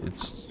person,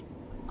 it's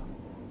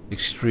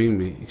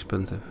extremely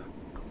expensive.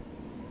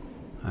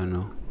 I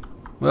know.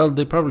 Well,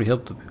 they probably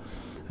help the...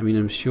 I mean,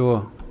 I'm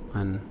sure,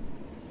 and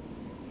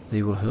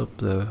they will help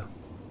the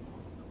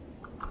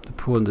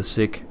poor and the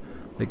sick.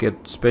 They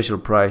get special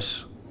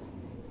price,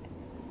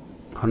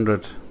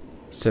 100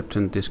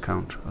 Scepter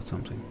discount or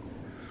something.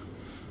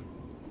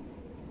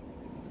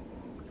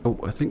 Oh,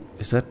 I think,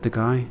 is that the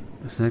guy?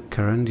 Is that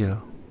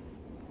Cyrodiil?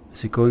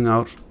 Is he going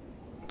out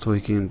so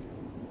he can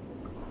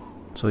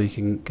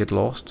get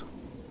lost?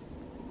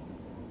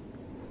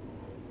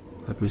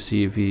 Let me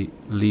see if he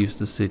leaves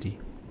the city.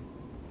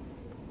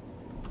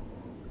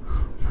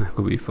 That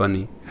could be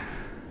funny.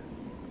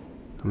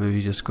 Or maybe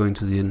he's just going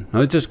to the inn.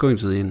 No, he's just going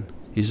to the inn.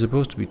 He's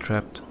supposed to be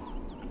trapped.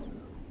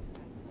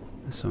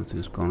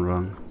 Something's gone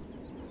wrong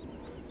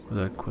with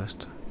that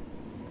quest.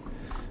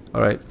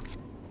 Alright.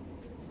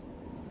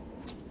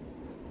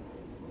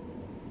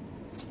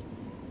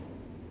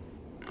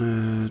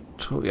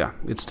 So yeah,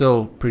 it's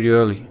still pretty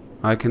early.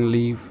 I can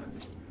leave.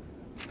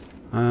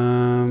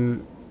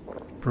 Bereldyn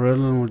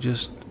will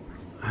just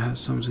have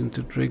something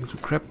to drink, some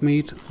crab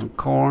meat and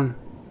corn.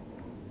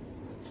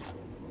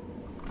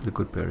 A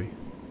good berry.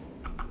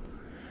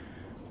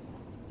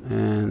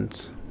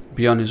 And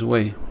be on his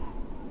way.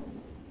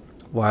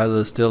 While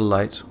there's still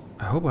light.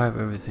 I hope I have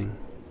everything.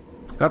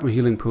 Got my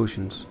healing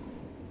potions.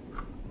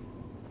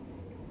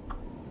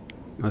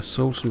 I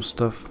sold some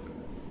stuff.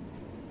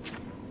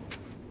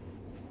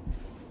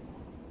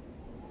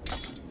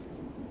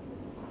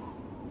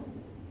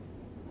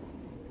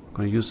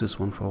 Gonna use this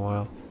one for a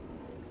while.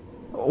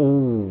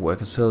 Oh, I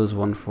can sell this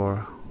one for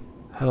a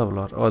hell of a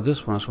lot. Oh,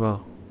 this one as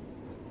well.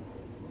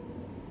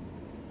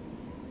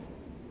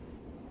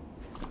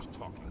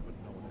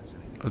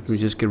 Let me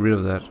just get rid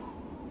of that.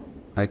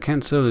 I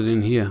can't sell it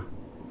in here,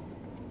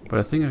 but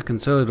I think I can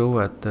sell it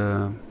over at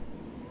the...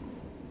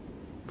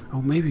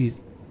 Oh, maybe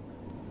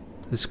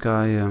this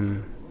guy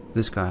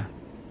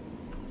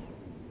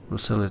will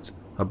sell it,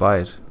 or buy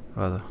it,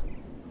 rather.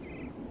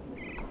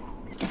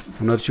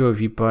 I'm not sure if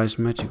he buys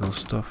magical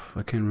stuff,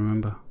 I can't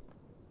remember.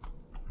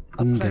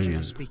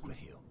 Hungarian.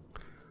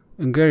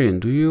 Hungarian,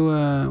 do you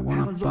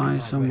want to buy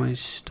some of my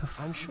stuff?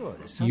 I'm sure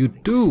you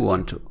do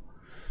want to.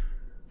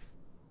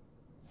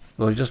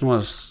 Well, it just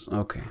was...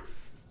 okay.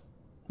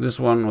 This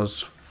one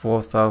was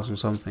 4,000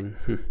 something.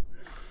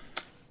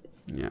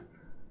 Yeah.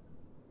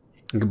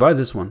 You can buy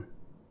this one.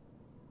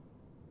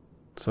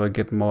 So I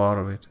get more out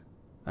of it.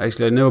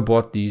 Actually, I never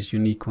bought these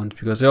unique ones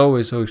because they're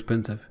always so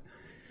expensive.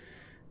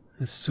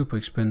 It's super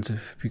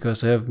expensive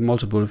because they have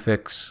multiple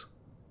effects.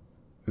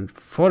 And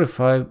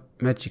 45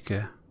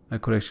 magicka.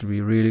 That could actually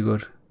be really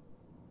good.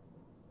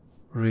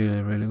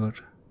 Really, really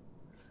good.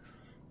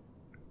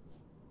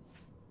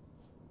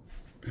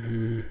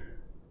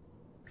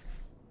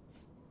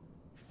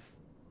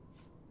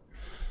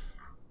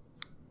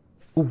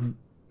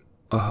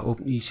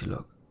 Open easy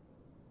log.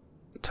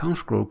 Town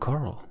scroll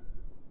Coral.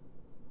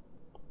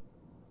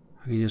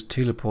 I can just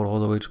teleport all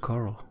the way to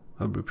Coral.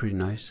 That would be pretty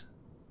nice.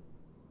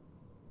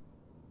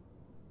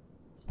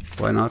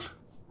 Why not?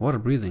 Water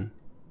breathing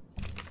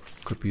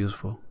could be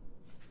useful.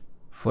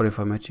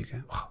 45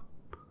 magicka.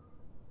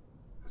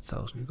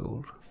 1,000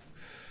 gold.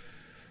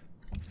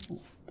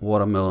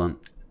 Watermelon.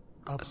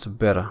 That's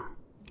better.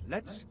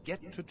 Let's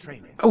get to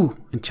training. Oh,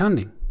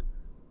 enchanting.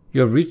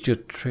 You have reached your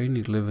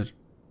training limit.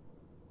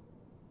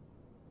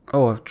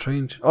 Oh, I've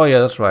trained. Oh yeah,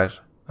 that's right.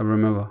 I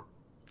remember.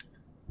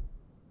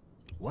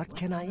 What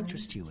can I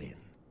interest you in?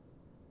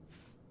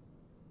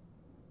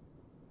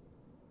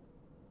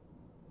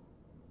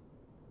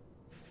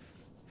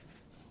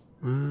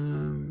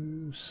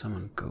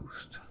 Summon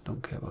ghost.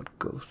 Don't care about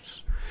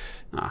ghosts.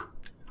 Nah.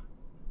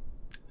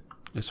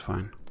 It's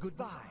fine.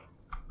 Goodbye.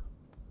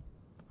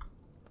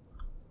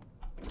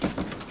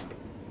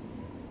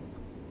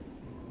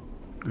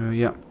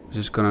 Yeah,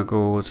 just gonna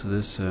go over to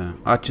this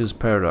Archer's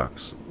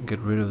Paradox. Get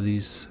rid of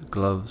these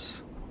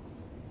gloves.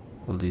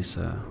 All these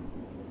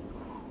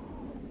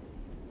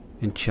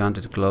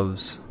enchanted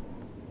gloves.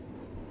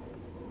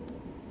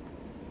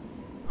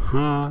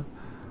 Huh.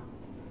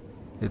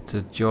 It's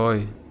a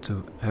joy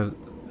to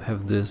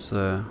have this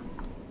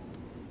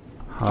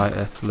high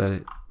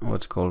athletic,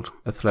 what's it called?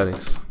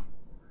 Athletics.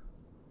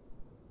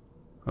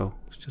 Oh,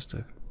 it's just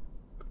a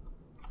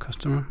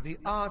customer. The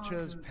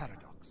Archer's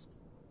Paradox.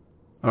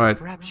 Alright.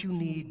 Perhaps you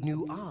need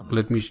new armor.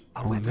 Let me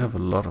oh, you have a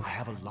lot of... I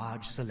have a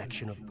large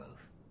selection of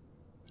both.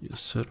 You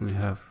certainly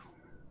have.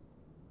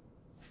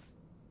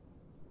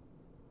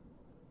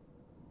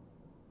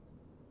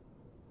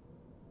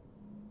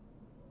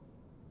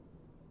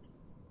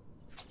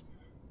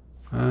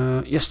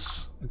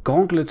 Yes!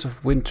 Gauntlets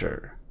of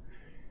Winter.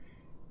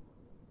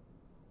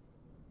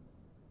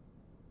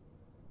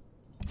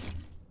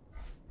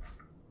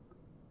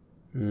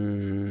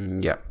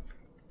 Yeah.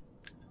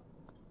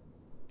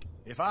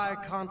 If I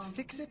can't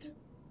fix it,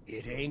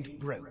 it ain't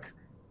broke.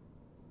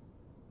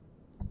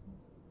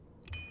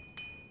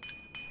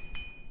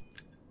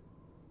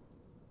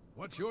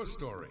 What's your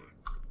story?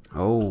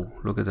 Oh,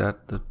 look at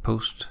that. The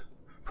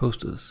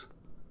posters.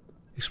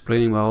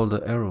 Explaining about all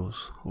the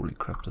arrows. Holy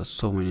crap, there's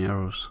so many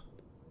arrows.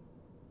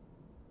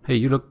 Hey,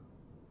 you look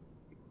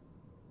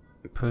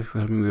perfect for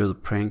helping me with a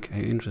prank. Are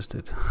you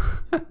interested?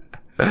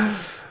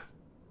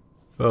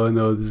 Oh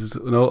no,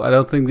 I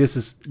don't think this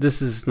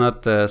is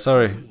not,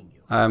 sorry,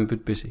 I'm a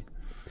bit busy.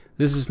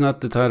 This is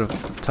not the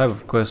type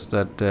of quest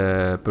that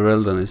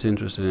Bereldyn is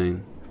interested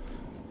in.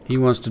 He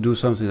wants to do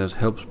something that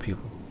helps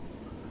people,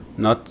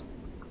 not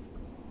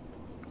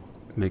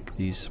make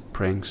these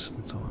pranks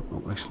and so on.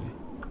 Oh, actually,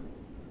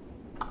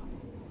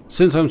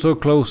 since I'm so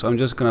close, I'm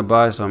just gonna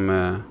buy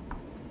some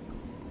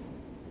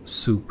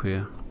soup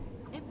here.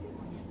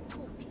 Everyone is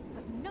talking,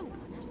 but no one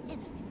has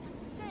anything to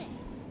say.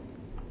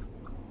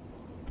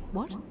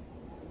 What?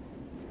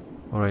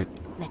 Alright.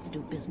 Let's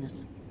do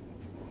business.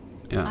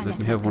 Yeah, let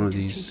me have one of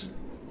these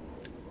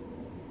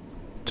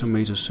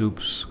tomato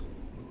soups.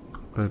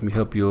 Let me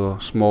help your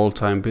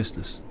small-time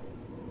business.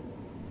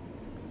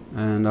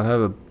 And I'll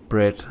have a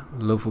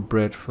loaf of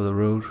bread for the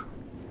road.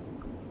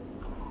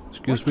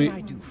 Excuse me. What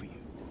can I do for you?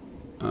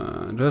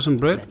 Do I have some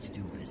bread? Let's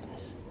do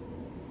business.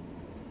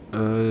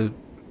 A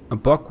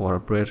buckwater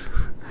bread.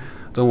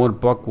 Don't want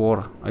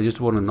buckwater. I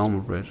just want a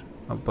normal bread.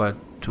 I'll buy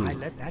 2. I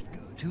let that go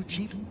too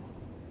cheap.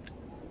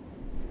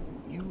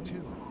 You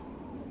too.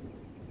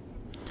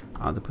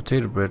 Ah, the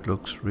potato bread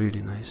looks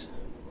really nice.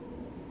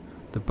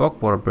 The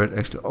buckwater bread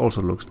actually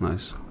also looks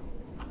nice.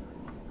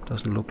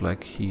 Doesn't look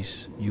like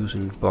he's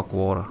using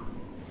buckwater.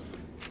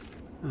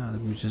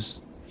 Let me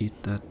just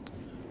eat that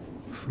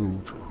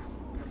food.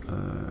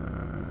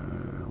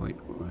 Wait,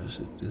 where is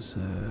it? This,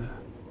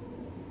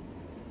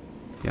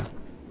 yeah.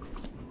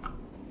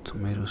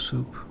 Tomato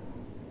soup.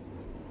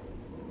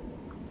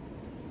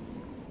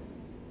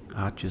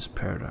 Archer's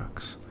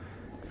Paradox.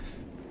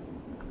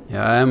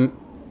 Yeah, I am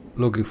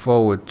looking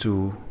forward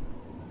to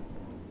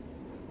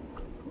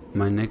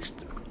my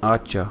next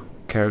Archer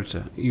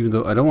character, even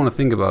though I don't want to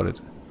think about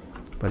it.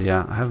 But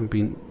yeah, I haven't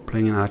been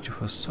playing an Archer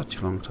for such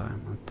a long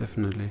time. And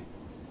definitely,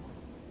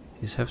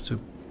 he's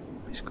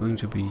going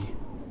to be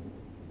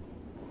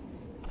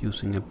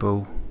using a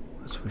bow,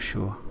 that's for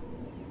sure.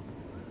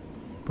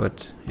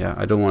 But yeah,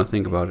 I don't want to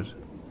think about it.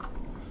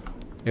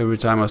 Every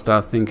time I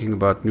start thinking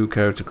about new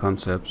character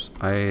concepts,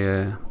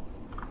 it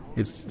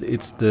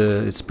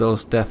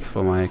spells death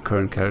for my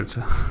current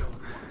character.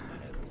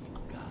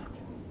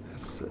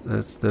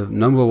 That's the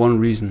 #1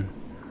 reason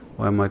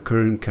why my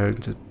current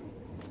character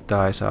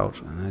dies out,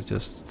 and I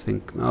just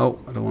think, no,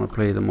 I don't want to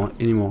play them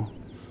anymore.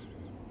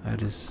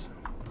 That is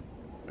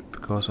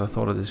because I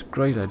thought of this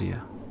great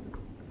idea.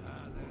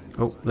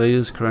 Oh, there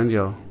is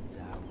Cyrodiil.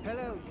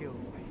 Hello,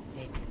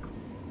 guildmate.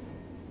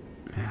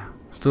 Yeah,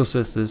 still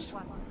says this.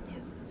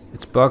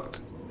 It's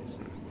bugged.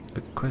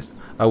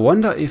 I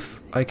wonder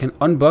if I can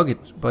unbug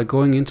it by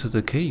going into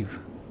the cave.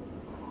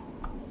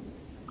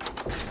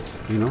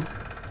 You know?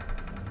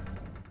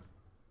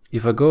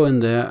 If I go in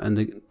there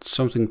and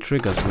something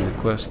triggers in the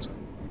quest,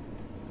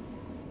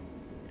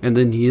 and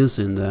then he is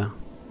in there,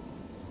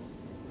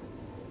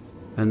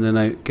 and then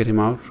I get him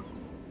out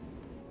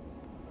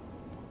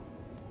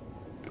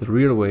the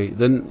real way,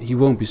 then he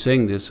won't be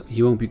saying this.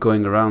 He won't be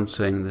going around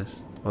saying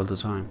this all the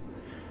time.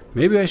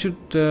 Maybe I should,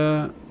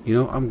 you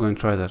know, I'm going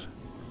to try that.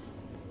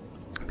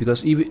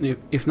 Because even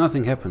if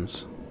nothing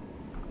happens,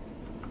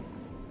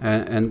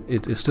 and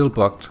it is still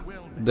bugged,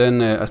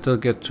 then I still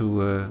get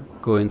to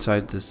go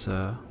inside this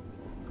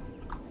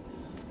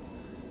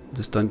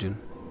this dungeon,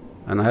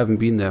 and I haven't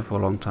been there for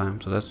a long time.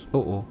 So that's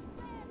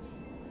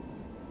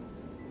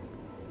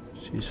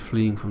she's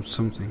fleeing from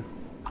something.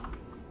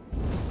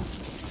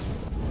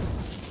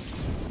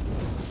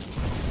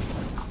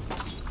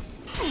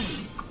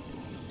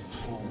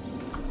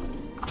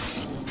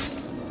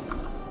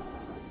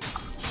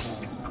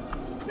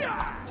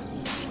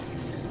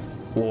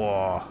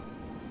 Whoa.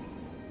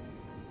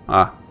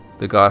 Ah,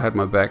 the guard had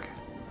my back.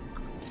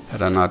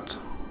 Had I not.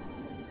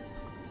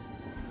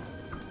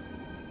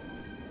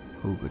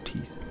 Ogre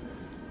teeth.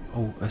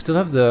 Oh, I still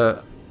have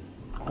the.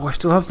 Oh, I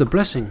still have the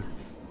blessing.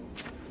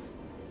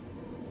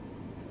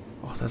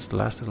 Oh, that's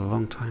lasted a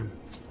long time.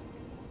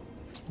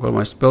 Well,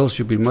 my spells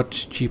should be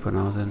much cheaper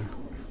now then.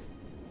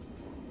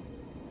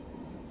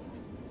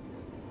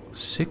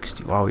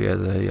 60. Wow, yeah,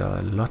 they are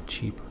a lot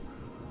cheaper.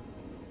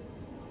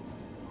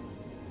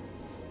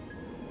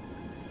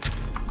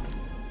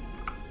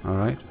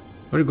 Alright,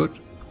 very good.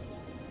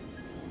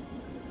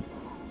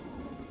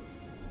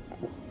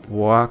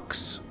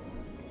 Waalx.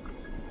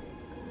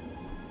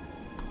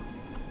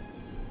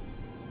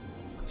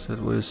 Is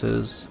that what it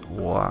says?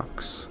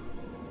 Waalx.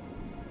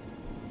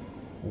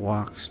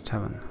 Waalx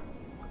Tavern.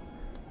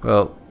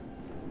 Well,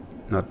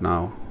 not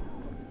now.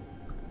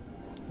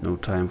 No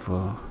time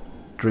for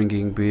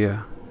drinking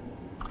beer.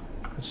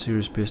 Got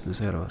serious business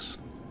ahead of us.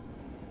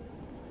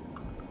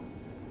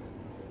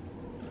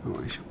 Oh,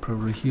 I should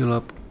probably heal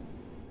up.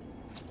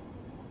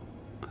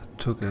 I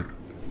took a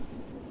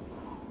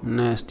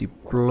nasty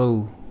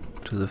blow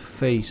to the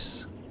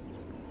face.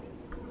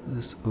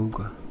 This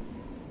ogre.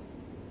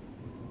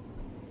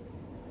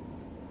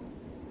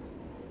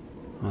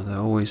 Oh, there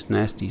are always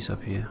nasties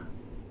up here.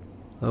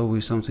 There's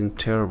always something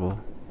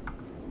terrible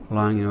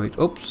lying in wait.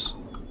 Oops!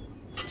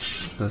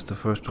 That's the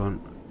first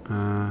one.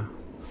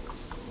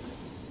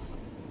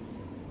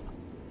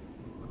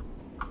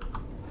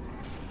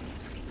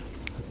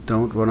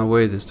 Don't run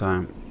away this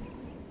time.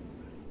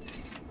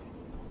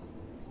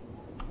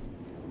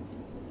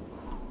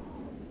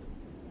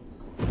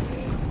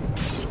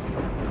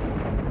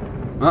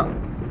 Ah!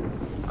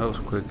 That was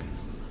quick.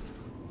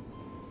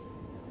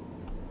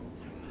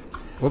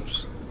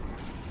 Whoops.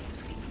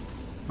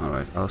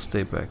 Alright, I'll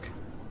stay back.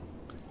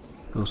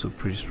 Those are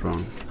pretty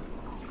strong.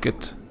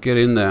 Get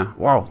in there.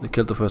 Wow, they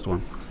killed the first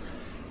one.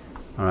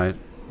 Alright.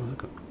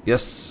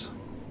 Yes!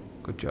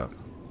 Good job.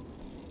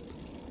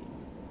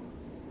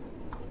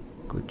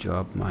 Good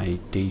job, my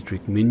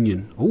Daedric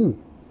minion. Oh!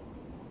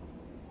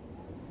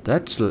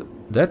 That's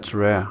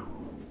rare.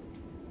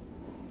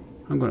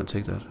 I'm gonna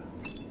take that.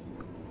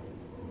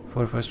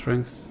 45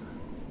 strength.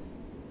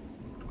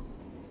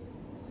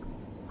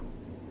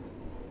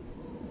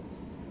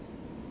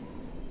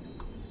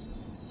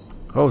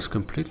 Oh, it's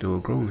completely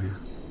overgrown here.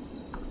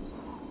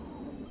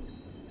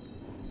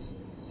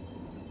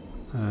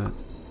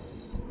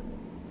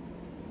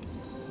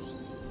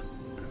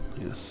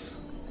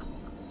 Yes.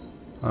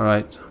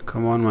 Alright,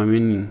 come on, my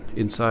minion,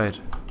 inside.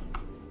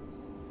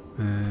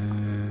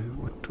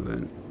 What do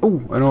I...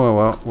 Oh, I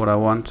know what I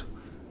want.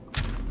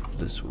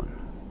 This one.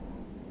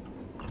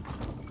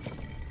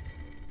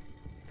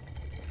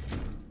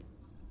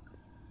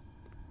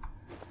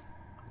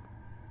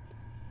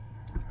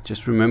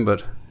 Just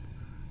remembered.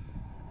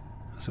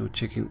 So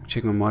checking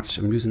my mods,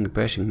 I'm using the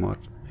bashing mod.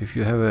 If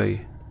you have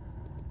a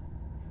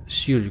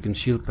shield, you can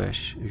shield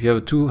bash. If you have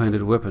a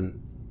two-handed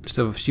weapon,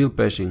 instead of shield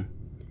bashing,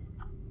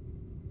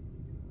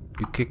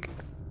 you kick.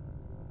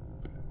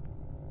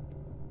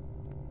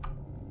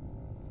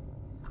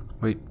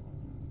 Wait.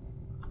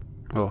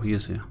 Oh, he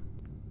is here.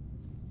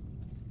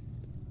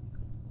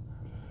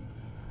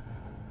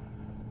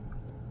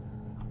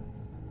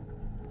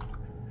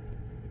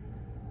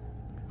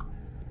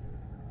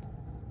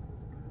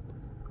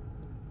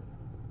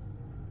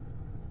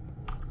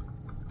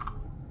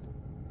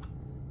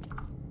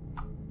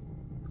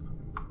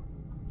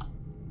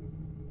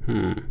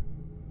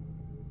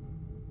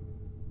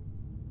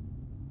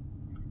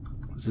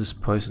 This is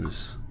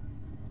poisonous.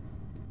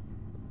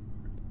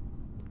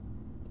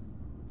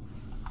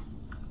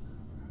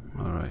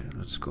 Alright,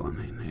 let's go on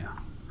in here.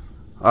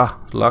 Ah,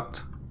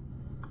 locked.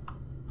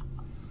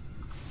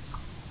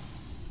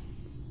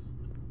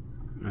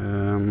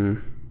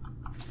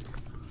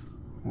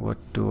 What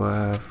do I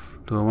have?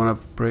 Do I want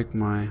to break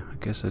my... I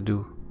guess I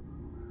do.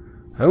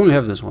 I only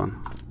have this one.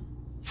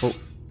 Oh,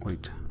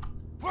 wait.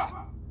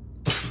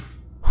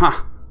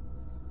 Ha!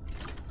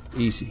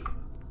 Easy.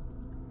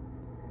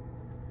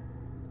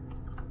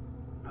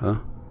 Huh?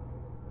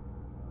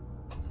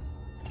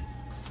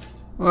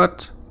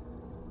 What?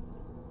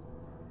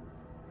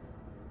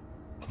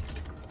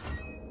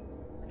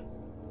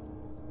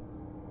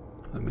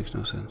 That makes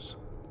no sense.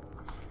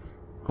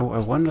 Oh, I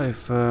wonder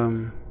if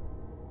oh,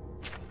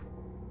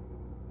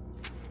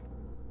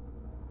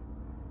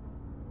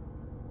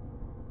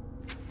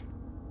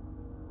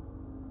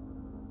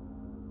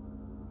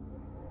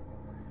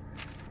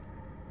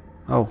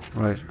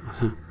 right.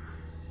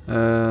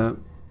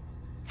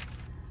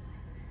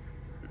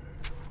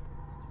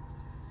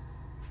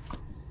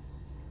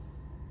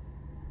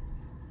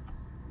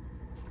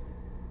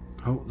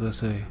 Oh,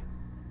 there's a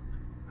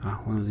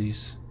one of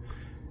these.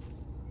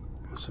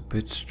 It's a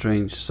bit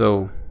strange.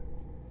 So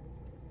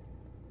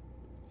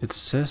it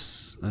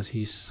says that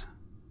he's...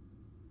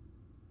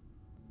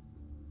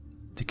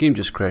 The game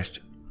just crashed.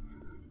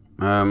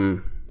 I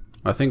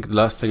think the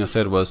last thing I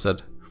said was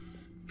that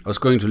I was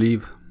going to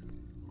leave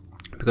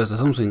because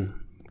there's something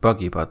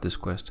buggy about this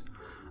quest.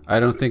 I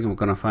don't think I'm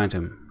gonna find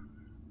him,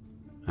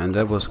 and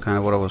that was kind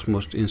of what I was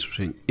most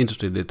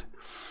interested in,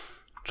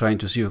 trying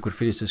to see if I could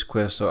finish this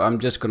quest. So I'm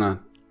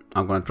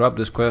gonna drop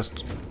this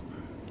quest.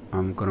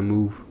 I'm gonna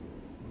move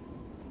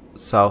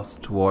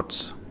south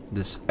towards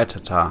this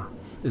Atatar,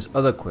 this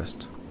other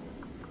quest.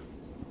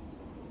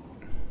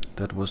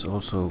 That was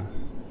also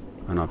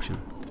an option.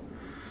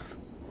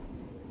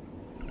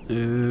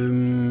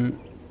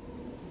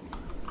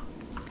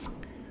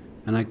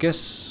 And I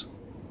guess,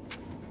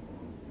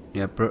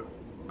 yeah,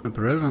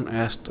 Bereldyn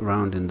asked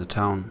around in the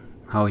town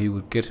how he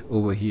would get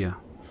over here,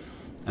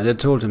 and they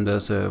told him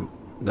there's a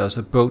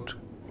boat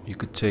you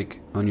could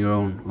take on your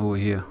own over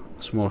here,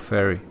 a small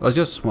ferry, or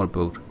just a small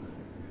boat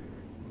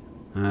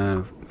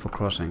for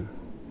crossing.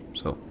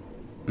 So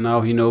now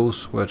he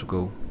knows where to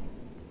go.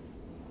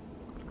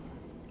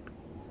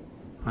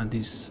 And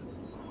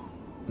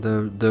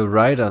the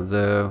rider,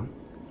 the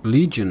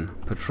Legion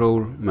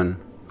patrolman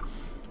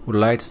who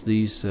lights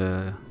these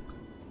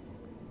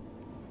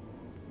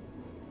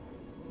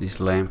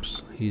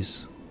lamps.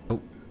 He's...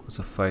 oh, there's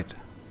a fight.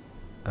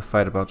 A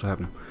fight about to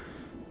happen.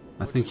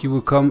 I think he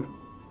will come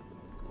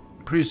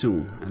pretty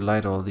soon and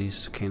light all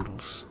these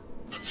candles.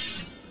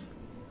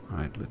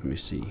 Alright, let me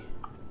see.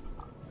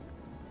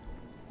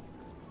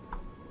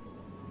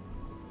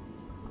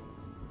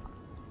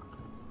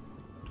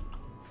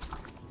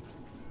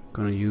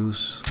 Gonna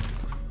use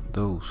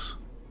those.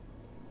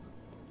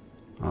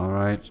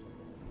 Alright.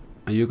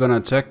 Are you gonna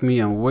attack me?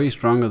 I'm way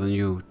stronger than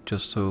you,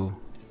 just so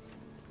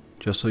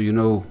you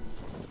know.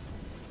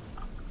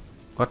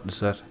 What is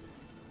that?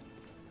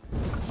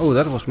 Oh,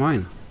 that was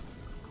mine.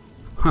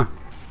 Huh.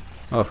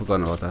 Oh, I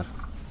forgot about that.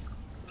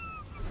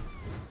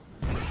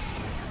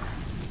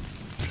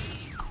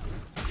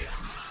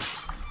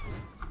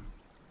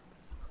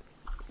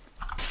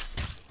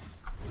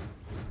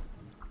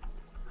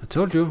 I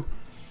told you.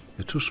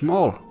 You're too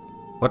small.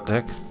 What the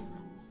heck?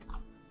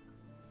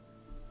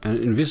 An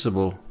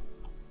invisible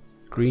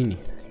greenie.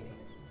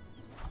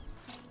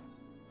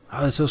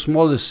 Oh, it's so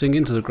small they sink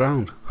into the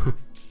ground.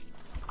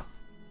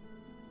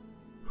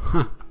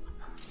 Huh.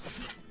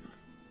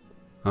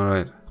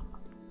 Alright.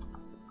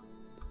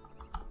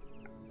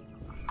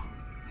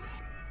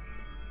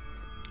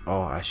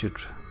 Oh, I should...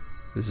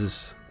 This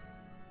is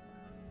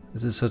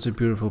such a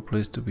beautiful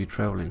place to be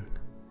traveling.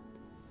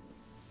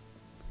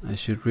 I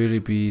should really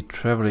be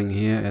traveling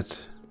here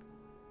at...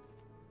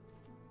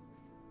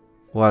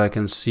 while I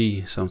can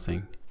see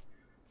something.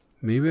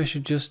 Maybe I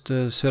should just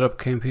set up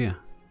camp here.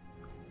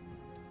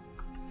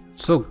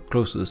 It's so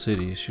close to the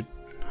city, it should...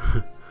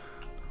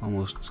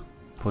 almost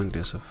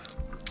pointless of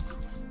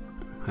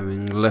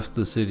having left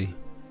the city.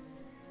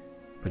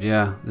 But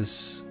yeah,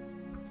 this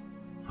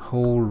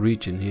whole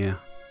region here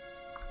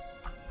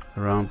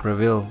around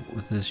Bereldyn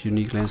with this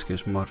unique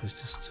landscapes mod is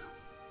just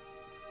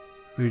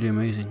really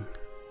amazing.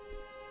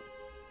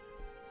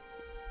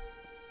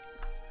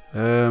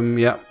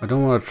 Yeah, I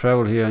don't want to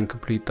travel here in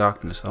complete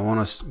darkness. I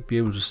want to be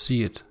able to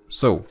see it.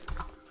 So,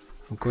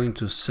 I'm going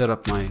to set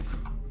up my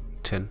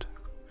tent.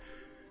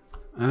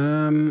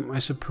 I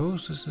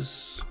suppose this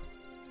is...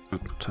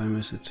 what time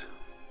is it?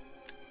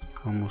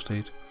 Almost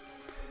 8.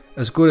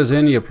 As good as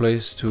any a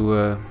place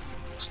to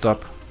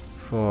stop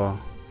for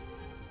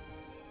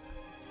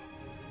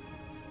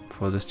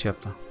this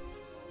chapter.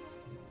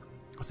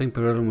 I think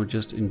Bereldyn will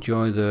just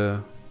enjoy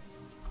the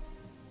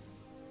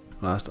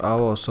last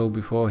hour or so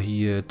before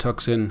he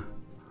tucks in,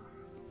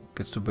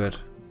 gets to bed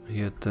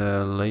here at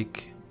the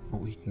lake.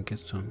 Oh, he can get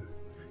some.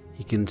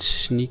 He can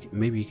sneak.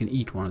 Maybe he can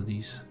eat one of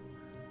these.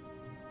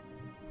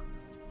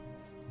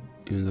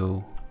 Even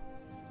though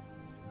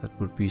that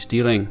would be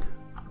stealing.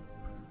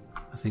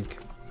 I think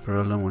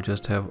Bereldyn will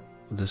just have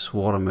this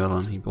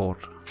watermelon he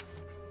bought.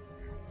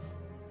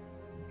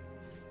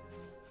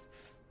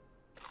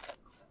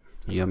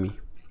 Yummy.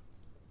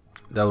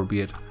 That would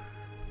be it.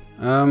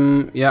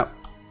 Yeah.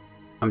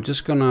 I'm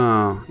just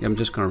gonna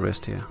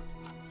rest here,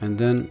 and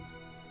then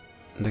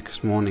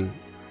next morning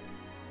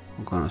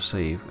I'm gonna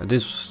save.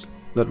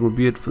 That will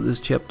be it for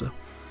this chapter.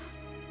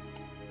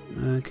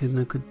 Can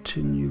I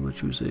continue? What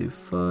should we say?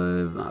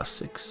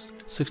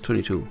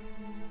 6:22.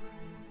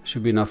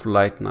 Should be enough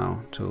light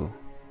now to...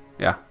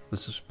 yeah,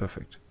 this is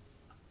perfect.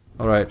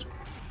 Alright,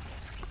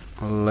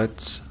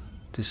 let's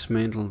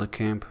dismantle the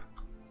camp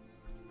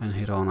and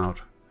head on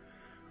out.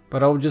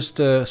 But I'll just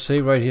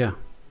save right here.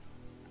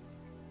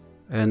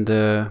 And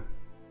I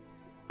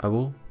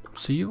will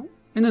see you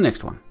in the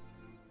next one.